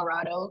in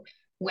Colorado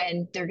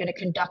when they're going to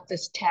conduct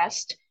this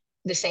test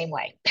the same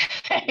way,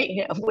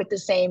 with the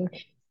same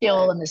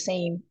skill and the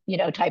same,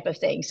 type of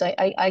thing. So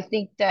I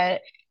think that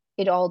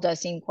it all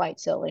does seem quite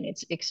silly, and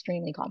it's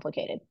extremely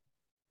complicated.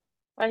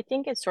 I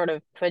think it sort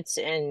of puts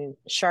in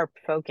sharp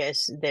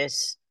focus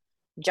this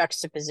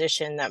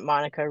juxtaposition that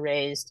Monica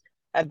raised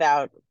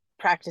about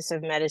practice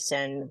of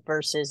medicine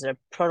versus a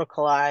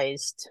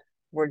protocolized,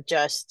 we're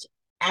just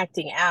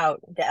acting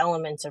out the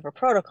elements of a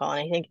protocol.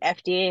 And I think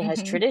FDA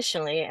has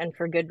traditionally, and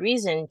for good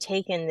reason,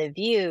 taken the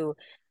view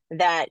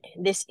that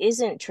this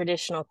isn't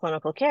traditional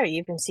clinical care.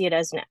 You can see it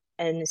as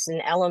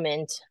an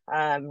element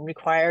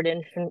required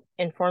in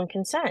informed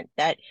consent,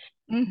 that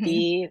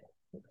the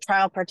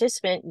trial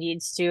participant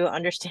needs to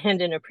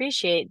understand and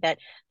appreciate that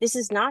this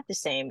is not the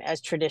same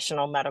as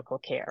traditional medical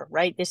care,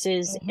 right? This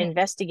is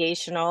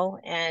investigational,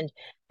 and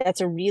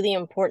that's a really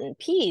important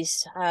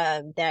piece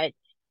that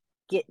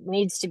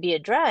needs to be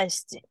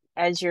addressed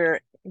as you're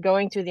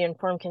going through the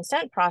informed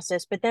consent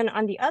process. But then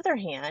on the other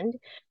hand,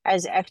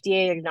 as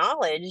FDA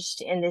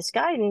acknowledged in this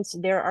guidance,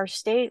 there are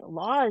state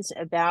laws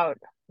about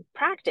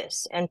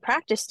practice and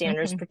practice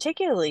standards,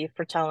 particularly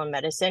for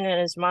telemedicine. And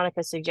as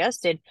Monica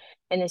suggested,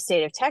 in the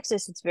state of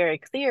Texas, it's very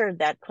clear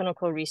that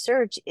clinical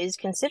research is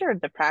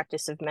considered the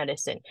practice of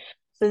medicine.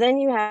 So then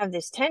you have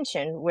this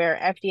tension where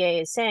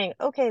FDA is saying,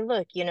 okay,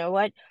 look, you know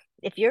what?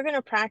 If you're going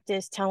to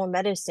practice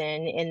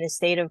telemedicine in the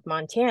state of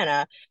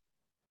Montana,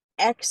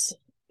 X,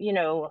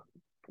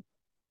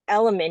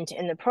 element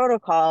in the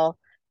protocol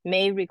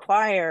may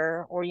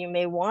require, or you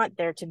may want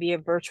there to be a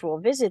virtual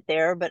visit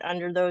there, but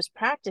under those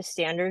practice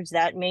standards,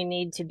 that may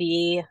need to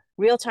be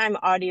real-time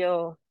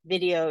audio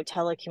video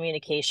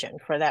telecommunication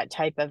for that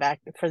type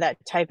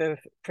of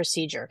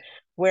procedure.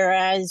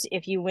 Whereas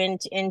if you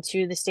went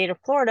into the state of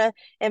Florida,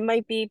 it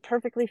might be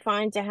perfectly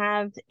fine to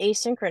have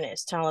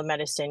asynchronous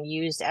telemedicine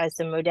used as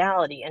the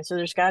modality. And so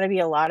there's got to be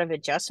a lot of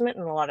adjustment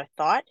and a lot of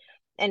thought.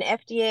 And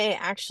FDA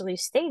actually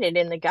stated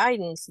in the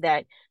guidance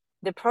that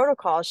the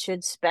protocol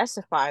should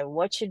specify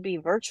what should be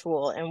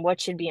virtual and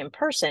what should be in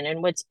person.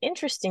 And what's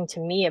interesting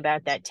to me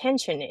about that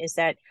tension is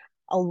that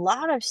a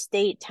lot of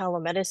state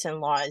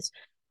telemedicine laws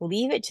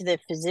leave it to the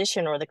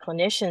physician or the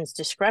clinician's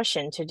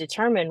discretion to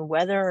determine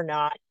whether or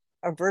not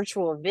a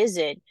virtual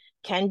visit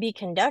can be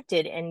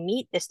conducted and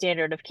meet the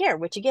standard of care,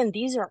 which again,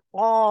 these are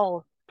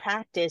all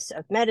practice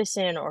of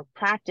medicine or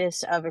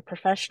practice of a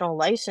professional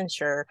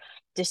licensure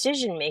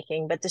decision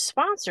making. But the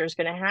sponsor is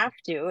going to have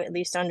to, at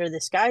least under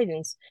this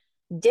guidance,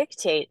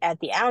 dictate at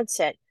the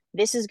outset,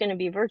 this is going to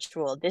be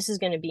virtual, this is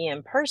going to be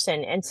in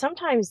person. And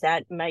sometimes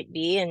that might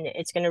be, and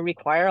it's going to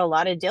require a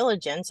lot of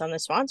diligence on the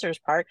sponsor's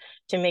part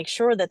to make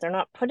sure that they're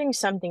not putting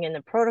something in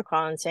the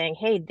protocol and saying,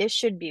 hey, this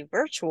should be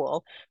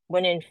virtual,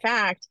 when in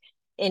fact,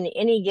 in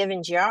any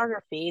given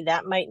geography,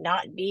 that might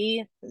not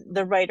be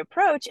the right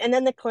approach. And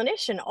then the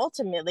clinician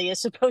ultimately is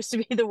supposed to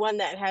be the one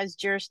that has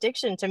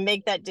jurisdiction to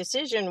make that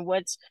decision,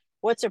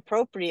 what's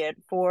appropriate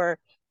for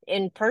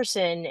in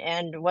person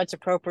and what's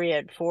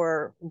appropriate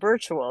for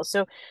virtual.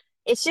 So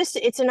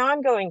it's an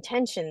ongoing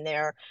tension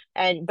there.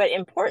 But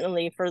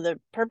importantly, for the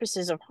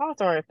purposes of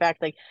Hawthorne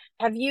effect, like,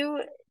 have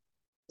you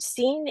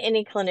seen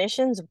any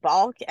clinicians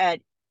balk at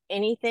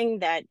anything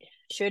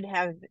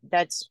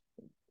that's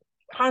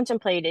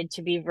contemplated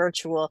to be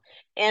virtual?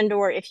 And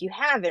or if you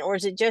haven't, or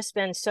has it just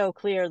been so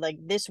clear, like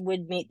this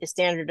would meet the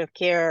standard of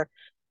care?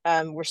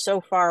 We're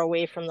so far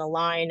away from the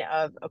line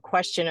of a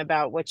question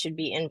about what should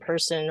be in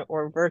person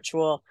or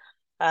virtual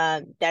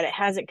that it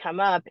hasn't come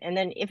up. And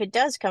then if it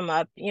does come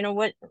up,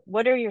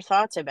 what are your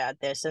thoughts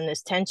about this and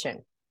this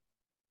tension?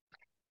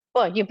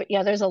 Well,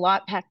 yeah, there's a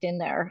lot packed in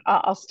there.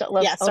 Yeah, I'll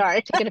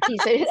sorry. take it a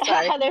piece. There's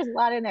Sorry. a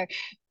lot in there.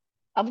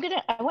 I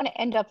want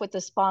to end up with the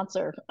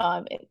sponsor,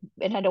 and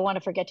I don't want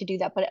to forget to do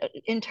that. But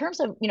in terms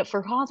of,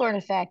 for Hawthorne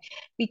effect,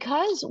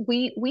 because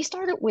we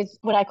started with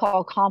what I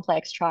call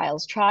complex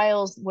trials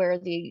where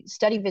the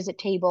study visit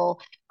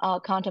table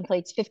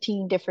contemplates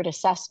 15 different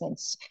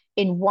assessments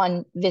in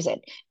one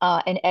visit,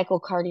 an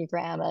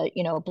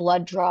echocardiogram,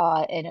 blood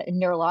draw, and a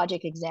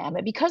neurologic exam.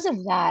 And because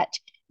of that,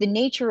 the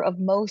nature of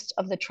most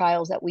of the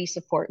trials that we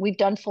support, we've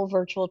done full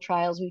virtual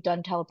trials, we've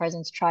done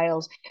telepresence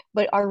trials,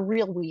 but our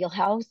real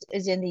wheelhouse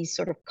is in these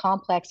sort of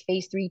complex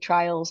phase 3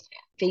 trials,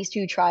 phase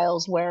 2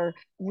 trials, where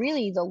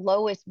really the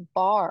lowest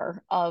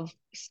bar of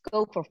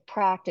scope of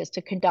practice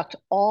to conduct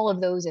all of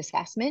those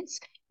assessments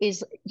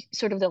is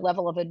sort of the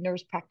level of a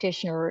nurse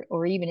practitioner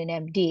or even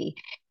an MD.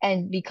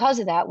 And because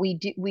of that, we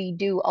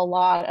do a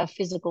lot of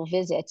physical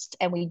visits,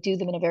 and we do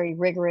them in a very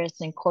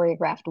rigorous and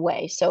choreographed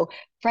way. So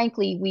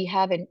frankly, we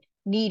haven't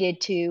needed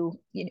to,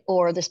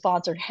 or the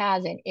sponsor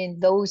hasn't, in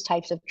those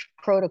types of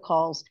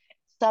protocols,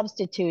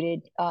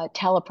 substituted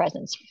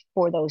telepresence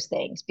for those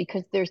things,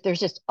 because there's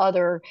just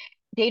other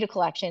data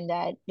collection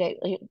that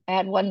I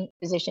had one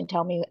physician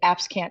tell me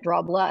apps can't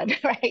draw blood,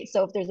 right?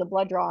 So if there's a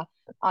blood draw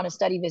on a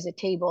study visit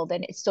table,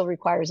 then it still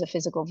requires a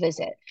physical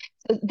visit.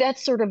 So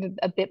that's sort of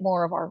a bit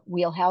more of our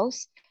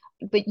wheelhouse.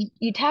 But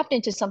you tapped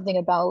into something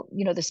about,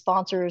 the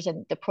sponsors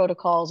and the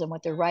protocols and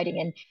what they're writing.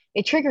 And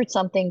it triggered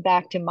something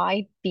back to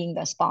my being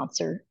the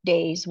sponsor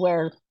days,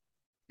 where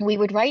we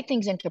would write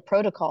things into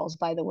protocols,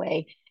 by the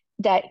way,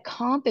 that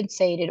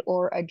compensated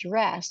or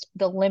addressed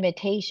the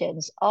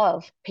limitations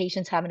of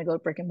patients having to go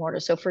to brick and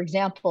mortar. So, for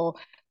example,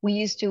 we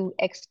used to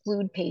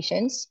exclude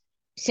patients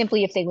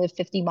simply if they live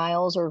 50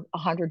 miles or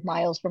 100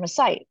 miles from a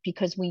site,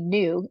 because we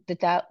knew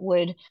that that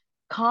would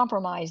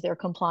compromise their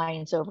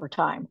compliance over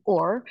time.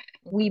 Or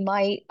we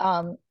might,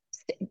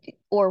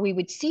 or we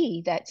would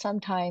see that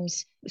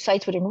sometimes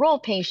sites would enroll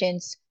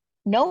patients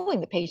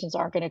knowing the patients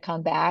aren't going to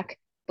come back,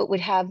 but would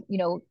have,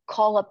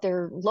 call up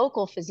their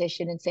local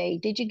physician and say,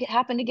 did you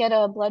happen to get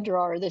a blood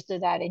draw or this or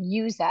that, and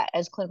use that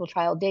as clinical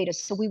trial data.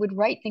 So we would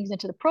write things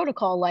into the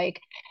protocol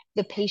like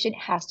the patient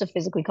has to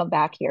physically come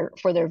back here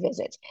for their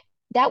visits.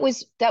 That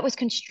was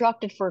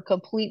constructed for a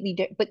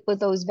completely but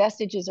those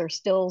vestiges are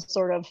still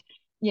sort of,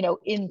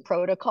 in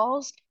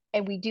protocols.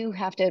 And we do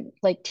have to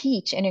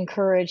teach and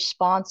encourage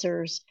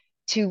sponsors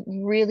to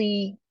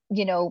really,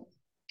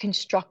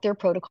 construct their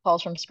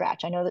protocols from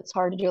scratch. I know that's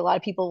hard to do. A lot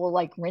of people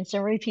will rinse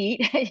and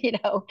repeat,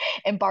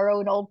 and borrow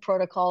an old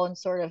protocol and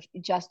sort of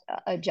just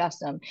adjust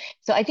them.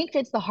 So I think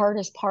that's the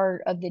hardest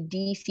part of the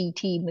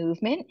DCT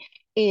movement,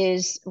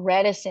 is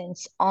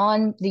reticence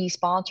on the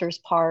sponsor's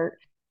part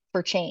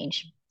for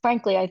change.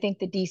 Frankly, I think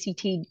the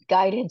DCT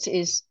guidance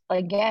is,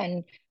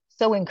 again,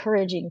 so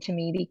encouraging to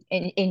me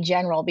in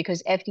general,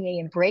 because FDA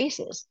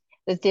embraces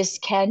that this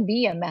can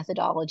be a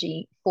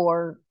methodology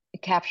for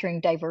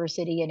capturing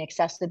diversity and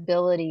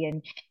accessibility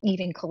and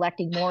even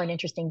collecting more and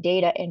interesting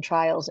data in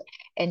trials.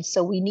 And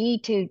so we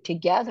need to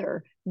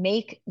together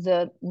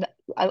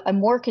I'm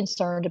more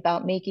concerned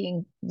about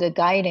making the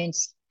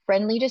guidance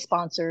friendly to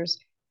sponsors,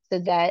 so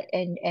that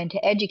and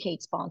to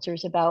educate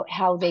sponsors about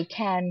how they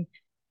can,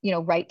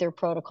 write their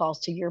protocols,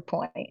 to your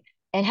point.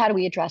 And how do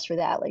we address for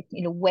that?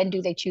 When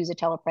do they choose a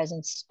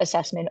telepresence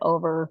assessment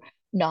over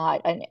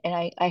not? And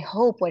I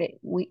hope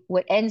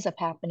what ends up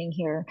happening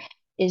here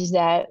is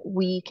that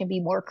we can be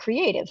more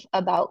creative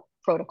about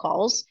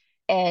protocols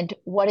and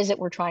what is it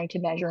we're trying to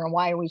measure, and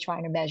why are we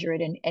trying to measure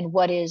it, and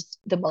what is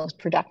the most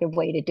productive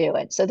way to do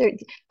it. So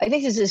I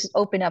think this is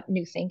open up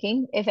new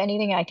thinking. If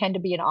anything, I tend to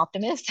be an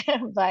optimist,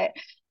 but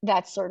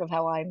that's sort of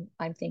how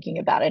I'm thinking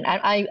about it.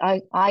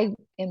 And I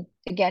am,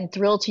 again,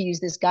 thrilled to use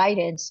this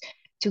guidance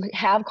to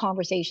have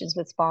conversations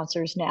with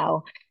sponsors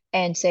now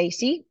and say,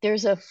 see,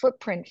 there's a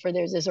footprint for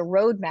this, there's a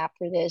roadmap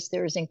for this,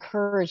 there's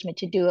encouragement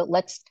to do it.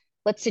 Let's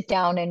sit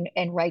down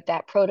and write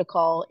that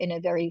protocol in a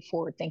very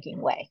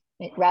forward-thinking way,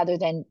 rather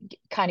than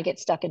kind of get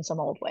stuck in some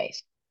old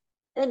ways.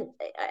 And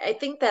I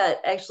think that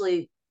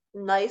actually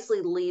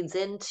nicely leads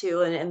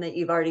into, and that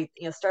you've already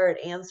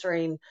started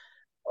answering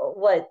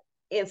what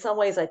in some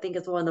ways I think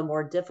is one of the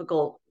more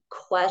difficult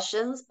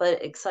questions,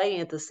 but exciting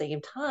at the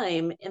same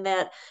time, in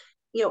that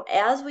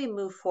as we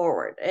move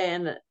forward,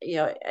 and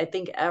I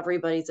think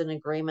everybody's in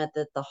agreement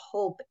that the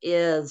hope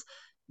is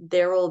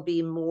there will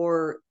be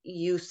more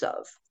use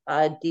of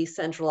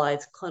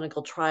decentralized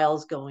clinical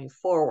trials going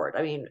forward.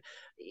 I mean,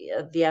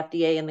 the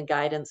FDA and the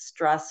guidance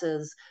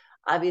stresses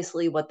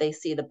obviously what they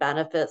see the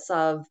benefits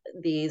of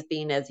these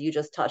being, as you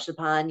just touched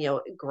upon,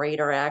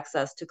 greater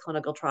access to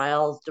clinical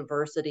trials,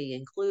 diversity,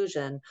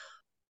 inclusion.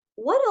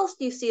 What else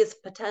do you see as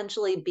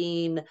potentially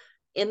being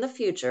in the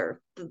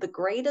future the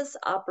greatest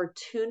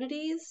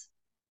opportunities,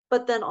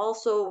 but then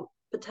also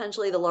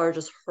potentially the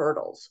largest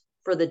hurdles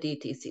for the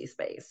DTC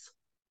space?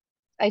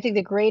 I think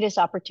the greatest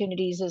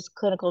opportunities is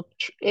clinical.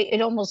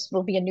 It almost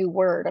will be a new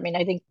word. I mean,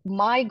 I think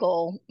my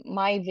goal,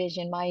 my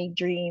vision, my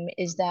dream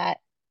is that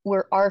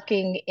we're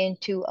arcing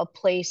into a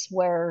place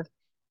where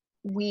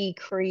we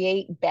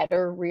create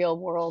better real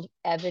world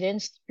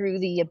evidence through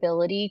the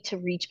ability to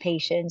reach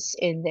patients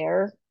in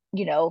their,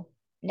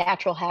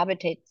 natural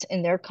habitats,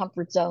 in their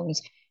comfort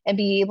zones, and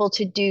be able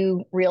to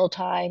do real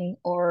time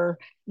or,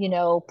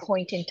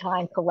 point in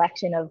time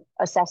collection of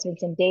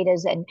assessments and data,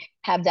 and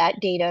have that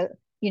data,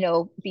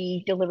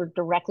 be delivered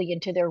directly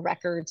into their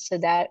records, so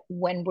that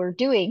when we're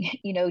doing,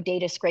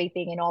 data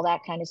scraping and all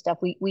that kind of stuff,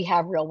 we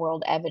have real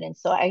world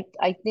evidence. So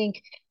I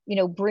think,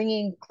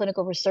 bringing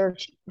clinical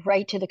research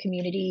right to the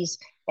communities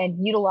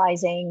and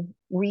utilizing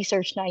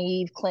research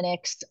naive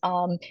clinics,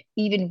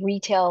 even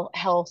retail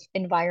health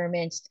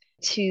environments,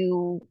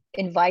 to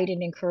invite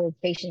and encourage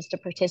patients to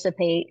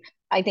participate.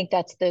 I think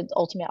that's the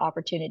ultimate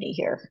opportunity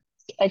here.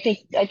 I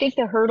think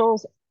the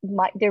hurdles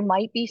there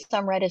might be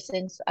some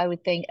reticence, I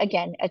would think,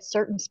 again, at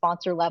certain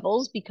sponsor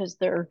levels, because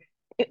they're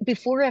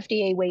before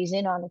FDA weighs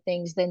in on the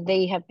things, then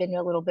they have been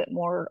a little bit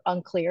more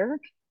unclear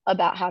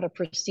about how to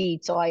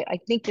proceed. So I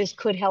think this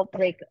could help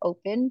break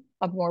open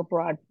a more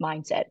broad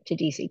mindset to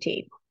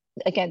DCT.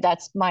 Again,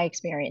 that's my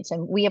experience.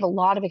 And we have a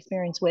lot of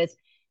experience with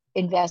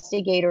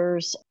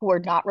investigators who are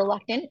not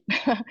reluctant.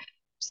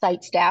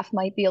 Site staff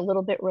might be a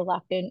little bit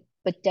reluctant,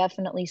 but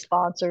definitely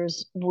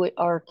sponsors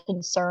are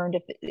concerned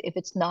if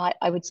it's not,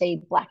 I would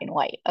say, black and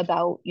white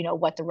about,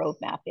 what the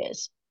roadmap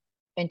is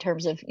in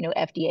terms of,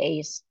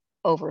 FDA's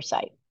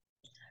oversight.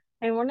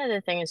 And one of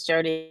the things,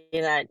 Jody,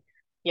 that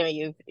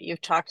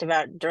you've talked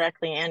about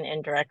directly and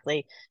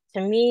indirectly,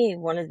 to me,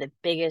 one of the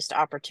biggest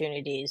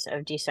opportunities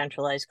of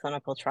decentralized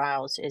clinical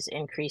trials is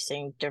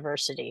increasing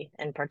diversity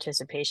and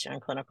participation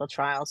in clinical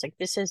trials. Like,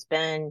 this has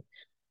been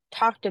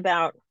talked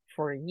about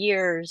for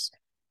years,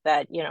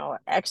 that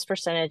X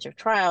percentage of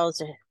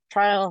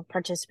trial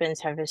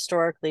participants have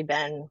historically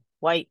been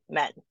white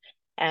men,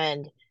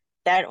 and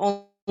that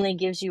only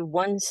gives you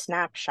one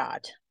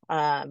snapshot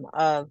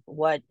of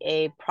what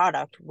a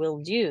product will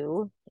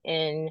do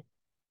in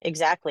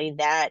exactly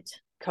that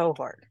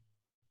cohort,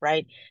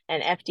 right?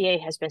 And FDA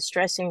has been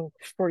stressing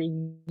for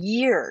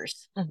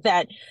years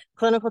that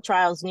clinical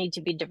trials need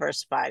to be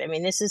diversified. I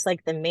mean, this is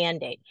like the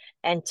mandate.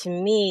 And to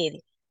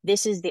me,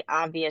 this is the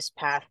obvious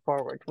path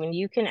forward. When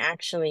you can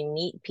actually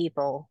meet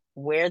people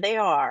where they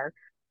are,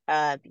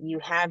 you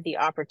have the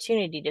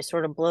opportunity to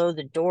sort of blow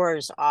the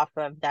doors off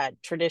of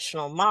that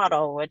traditional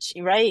model, which,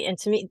 right? And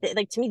to me,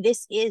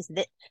 this is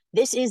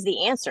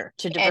the answer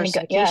to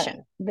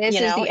diversification. This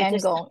is the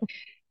end goal.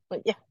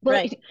 Yeah, well,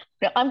 right.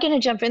 I'm going to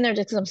jump in there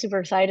just because I'm super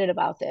excited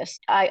about this.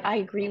 I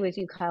agree with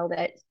you, Kyle,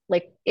 that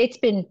it's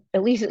been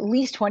at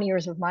least 20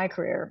 years of my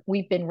career.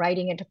 We've been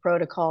writing into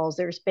protocols.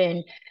 There's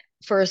been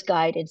first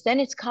guidance, then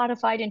it's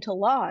codified into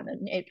law,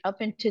 and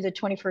up into the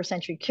 21st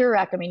Century Cure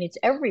Act. I mean, it's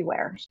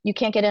everywhere. You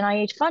can't get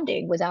NIH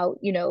funding without,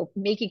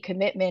 making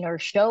commitment or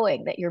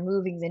showing that you're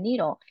moving the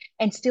needle.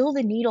 And still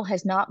the needle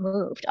has not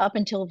moved up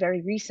until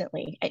very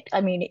recently. I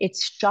mean,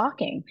 it's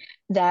shocking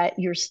that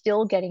you're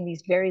still getting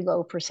these very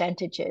low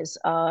percentages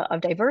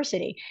of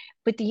diversity.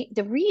 But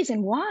the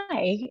reason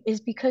why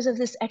is because of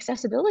this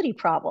accessibility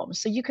problem.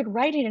 So you could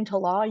write it into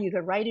law, you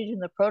could write it in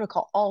the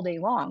protocol all day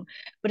long.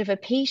 But if a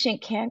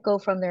patient can't go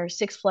from their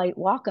 6-flight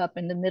walk up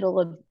in the middle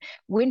of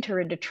winter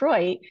in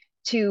Detroit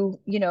to,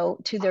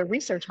 to their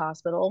research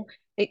hospital,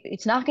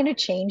 it's not going to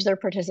change their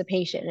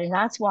participation. And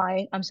that's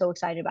why I'm so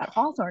excited about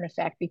Hawthorne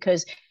Effect,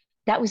 because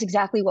that was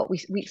exactly what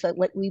we said.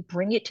 We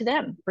bring it to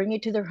them, bring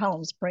it to their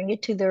homes, bring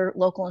it to their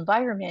local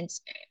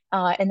environments.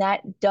 And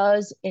that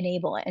does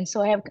enable it. And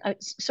so I have a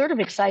sort of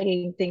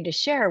exciting thing to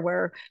share,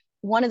 where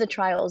one of the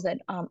trials that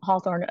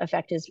Hawthorne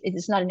Effect is,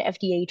 it's not an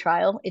FDA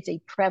trial, it's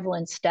a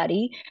prevalence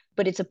study,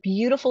 but it's a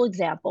beautiful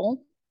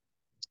example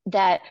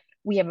that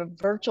we have a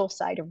virtual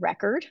site of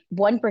record,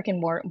 one brick and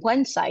mortar,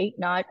 one site,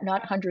 not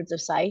hundreds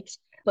of sites,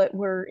 but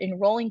we're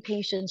enrolling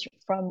patients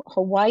from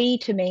Hawaii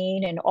to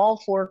Maine and all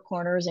 4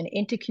 corners and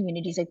into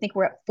communities. I think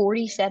we're at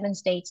 47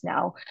 states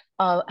now,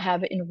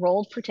 have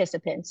enrolled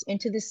participants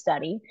into this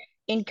study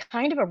in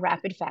kind of a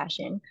rapid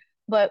fashion.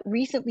 But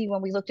recently,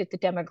 when we looked at the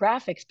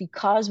demographics,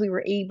 because we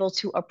were able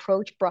to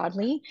approach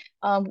broadly,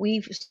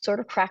 we've sort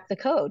of cracked the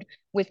code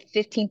with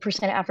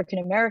 15%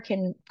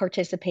 African-American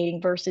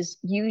participating versus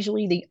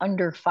usually the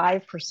under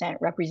 5%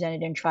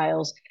 represented in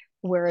trials,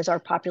 whereas our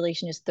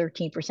population is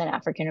 13%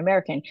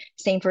 African-American.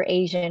 Same for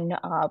Asian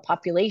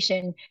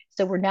population.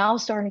 So we're now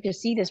starting to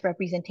see this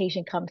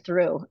representation come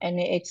through, and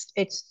it's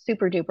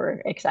super duper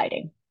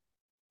exciting.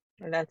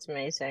 That's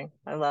amazing.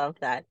 I love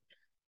that.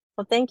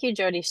 Well, thank you,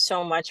 Jody,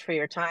 so much for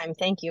your time.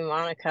 Thank you,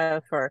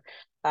 Monica, for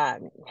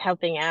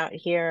helping out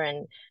here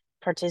and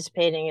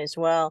participating as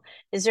well.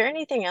 Is there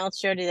anything else,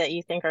 Jody, that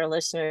you think our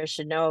listeners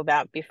should know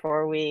about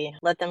before we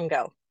let them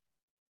go?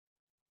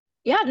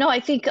 Yeah, no, I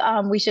think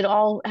we should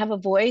all have a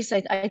voice.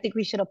 I think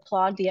we should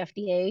applaud the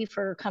FDA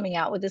for coming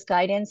out with this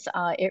guidance.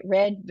 It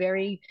read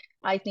very,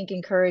 I think,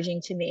 encouraging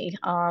to me.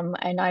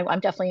 And I'm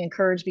definitely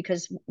encouraged,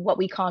 because what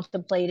we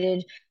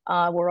contemplated,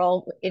 we're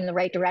all in the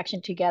right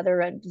direction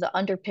together, and the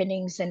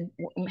underpinnings, and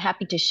I'm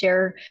happy to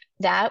share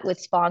that with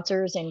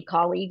sponsors and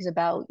colleagues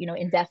about,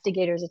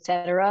 investigators, et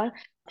cetera,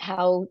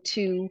 how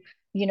to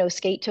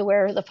skate to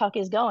where the puck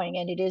is going,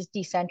 and it is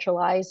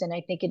decentralized, and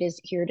I think it is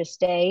here to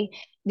stay.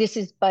 This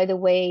is, by the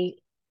way,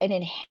 an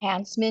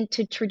enhancement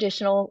to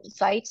traditional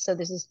sites. So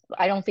this is,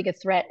 I don't think, a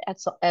threat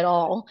at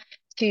all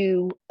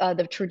to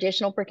the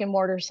traditional brick and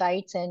mortar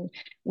sites, and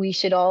we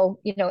should all,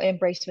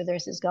 embrace where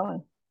this is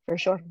going, for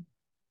sure.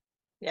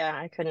 Yeah,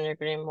 I couldn't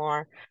agree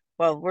more.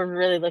 Well, we're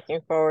really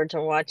looking forward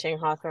to watching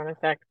Hawthorne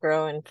Effect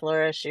grow and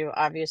flourish. You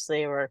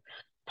obviously were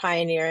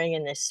pioneering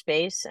in this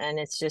space, and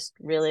it's just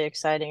really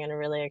exciting and a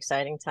really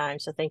exciting time.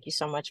 So thank you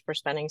so much for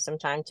spending some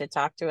time to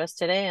talk to us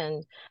today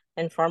and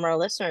inform our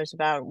listeners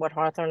about what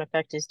Hawthorne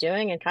Effect is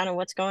doing and kind of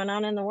what's going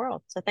on in the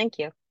world. So thank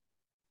you.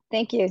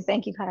 Thank you.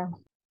 Thank you,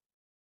 Kyle.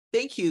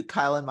 Thank you,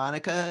 Kyle and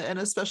Monica, and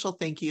a special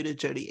thank you to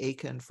Jody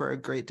Aiken for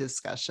a great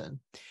discussion.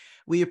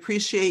 We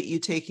appreciate you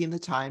taking the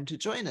time to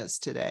join us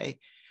today.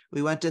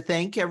 We want to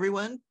thank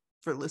everyone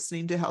for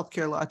listening to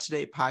Healthcare Law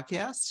Today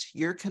podcast,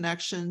 your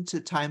connection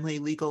to timely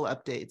legal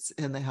updates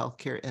in the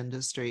healthcare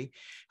industry.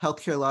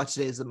 Healthcare Law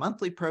Today is a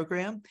monthly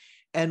program,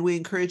 and we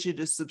encourage you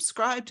to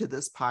subscribe to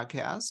this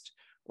podcast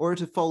or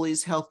to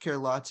Foley's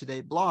Healthcare Law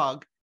Today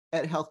blog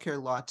at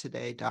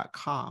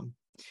healthcarelawtoday.com.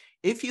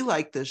 If you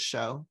like this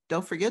show,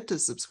 don't forget to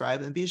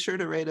subscribe and be sure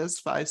to rate us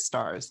 5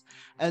 stars.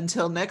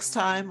 Until next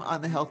time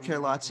on the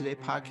Healthcare Law Today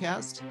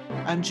podcast,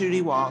 I'm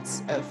Judy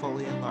Waltz at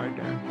Foley &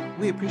 Lardner.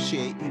 We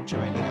appreciate you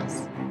joining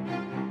us.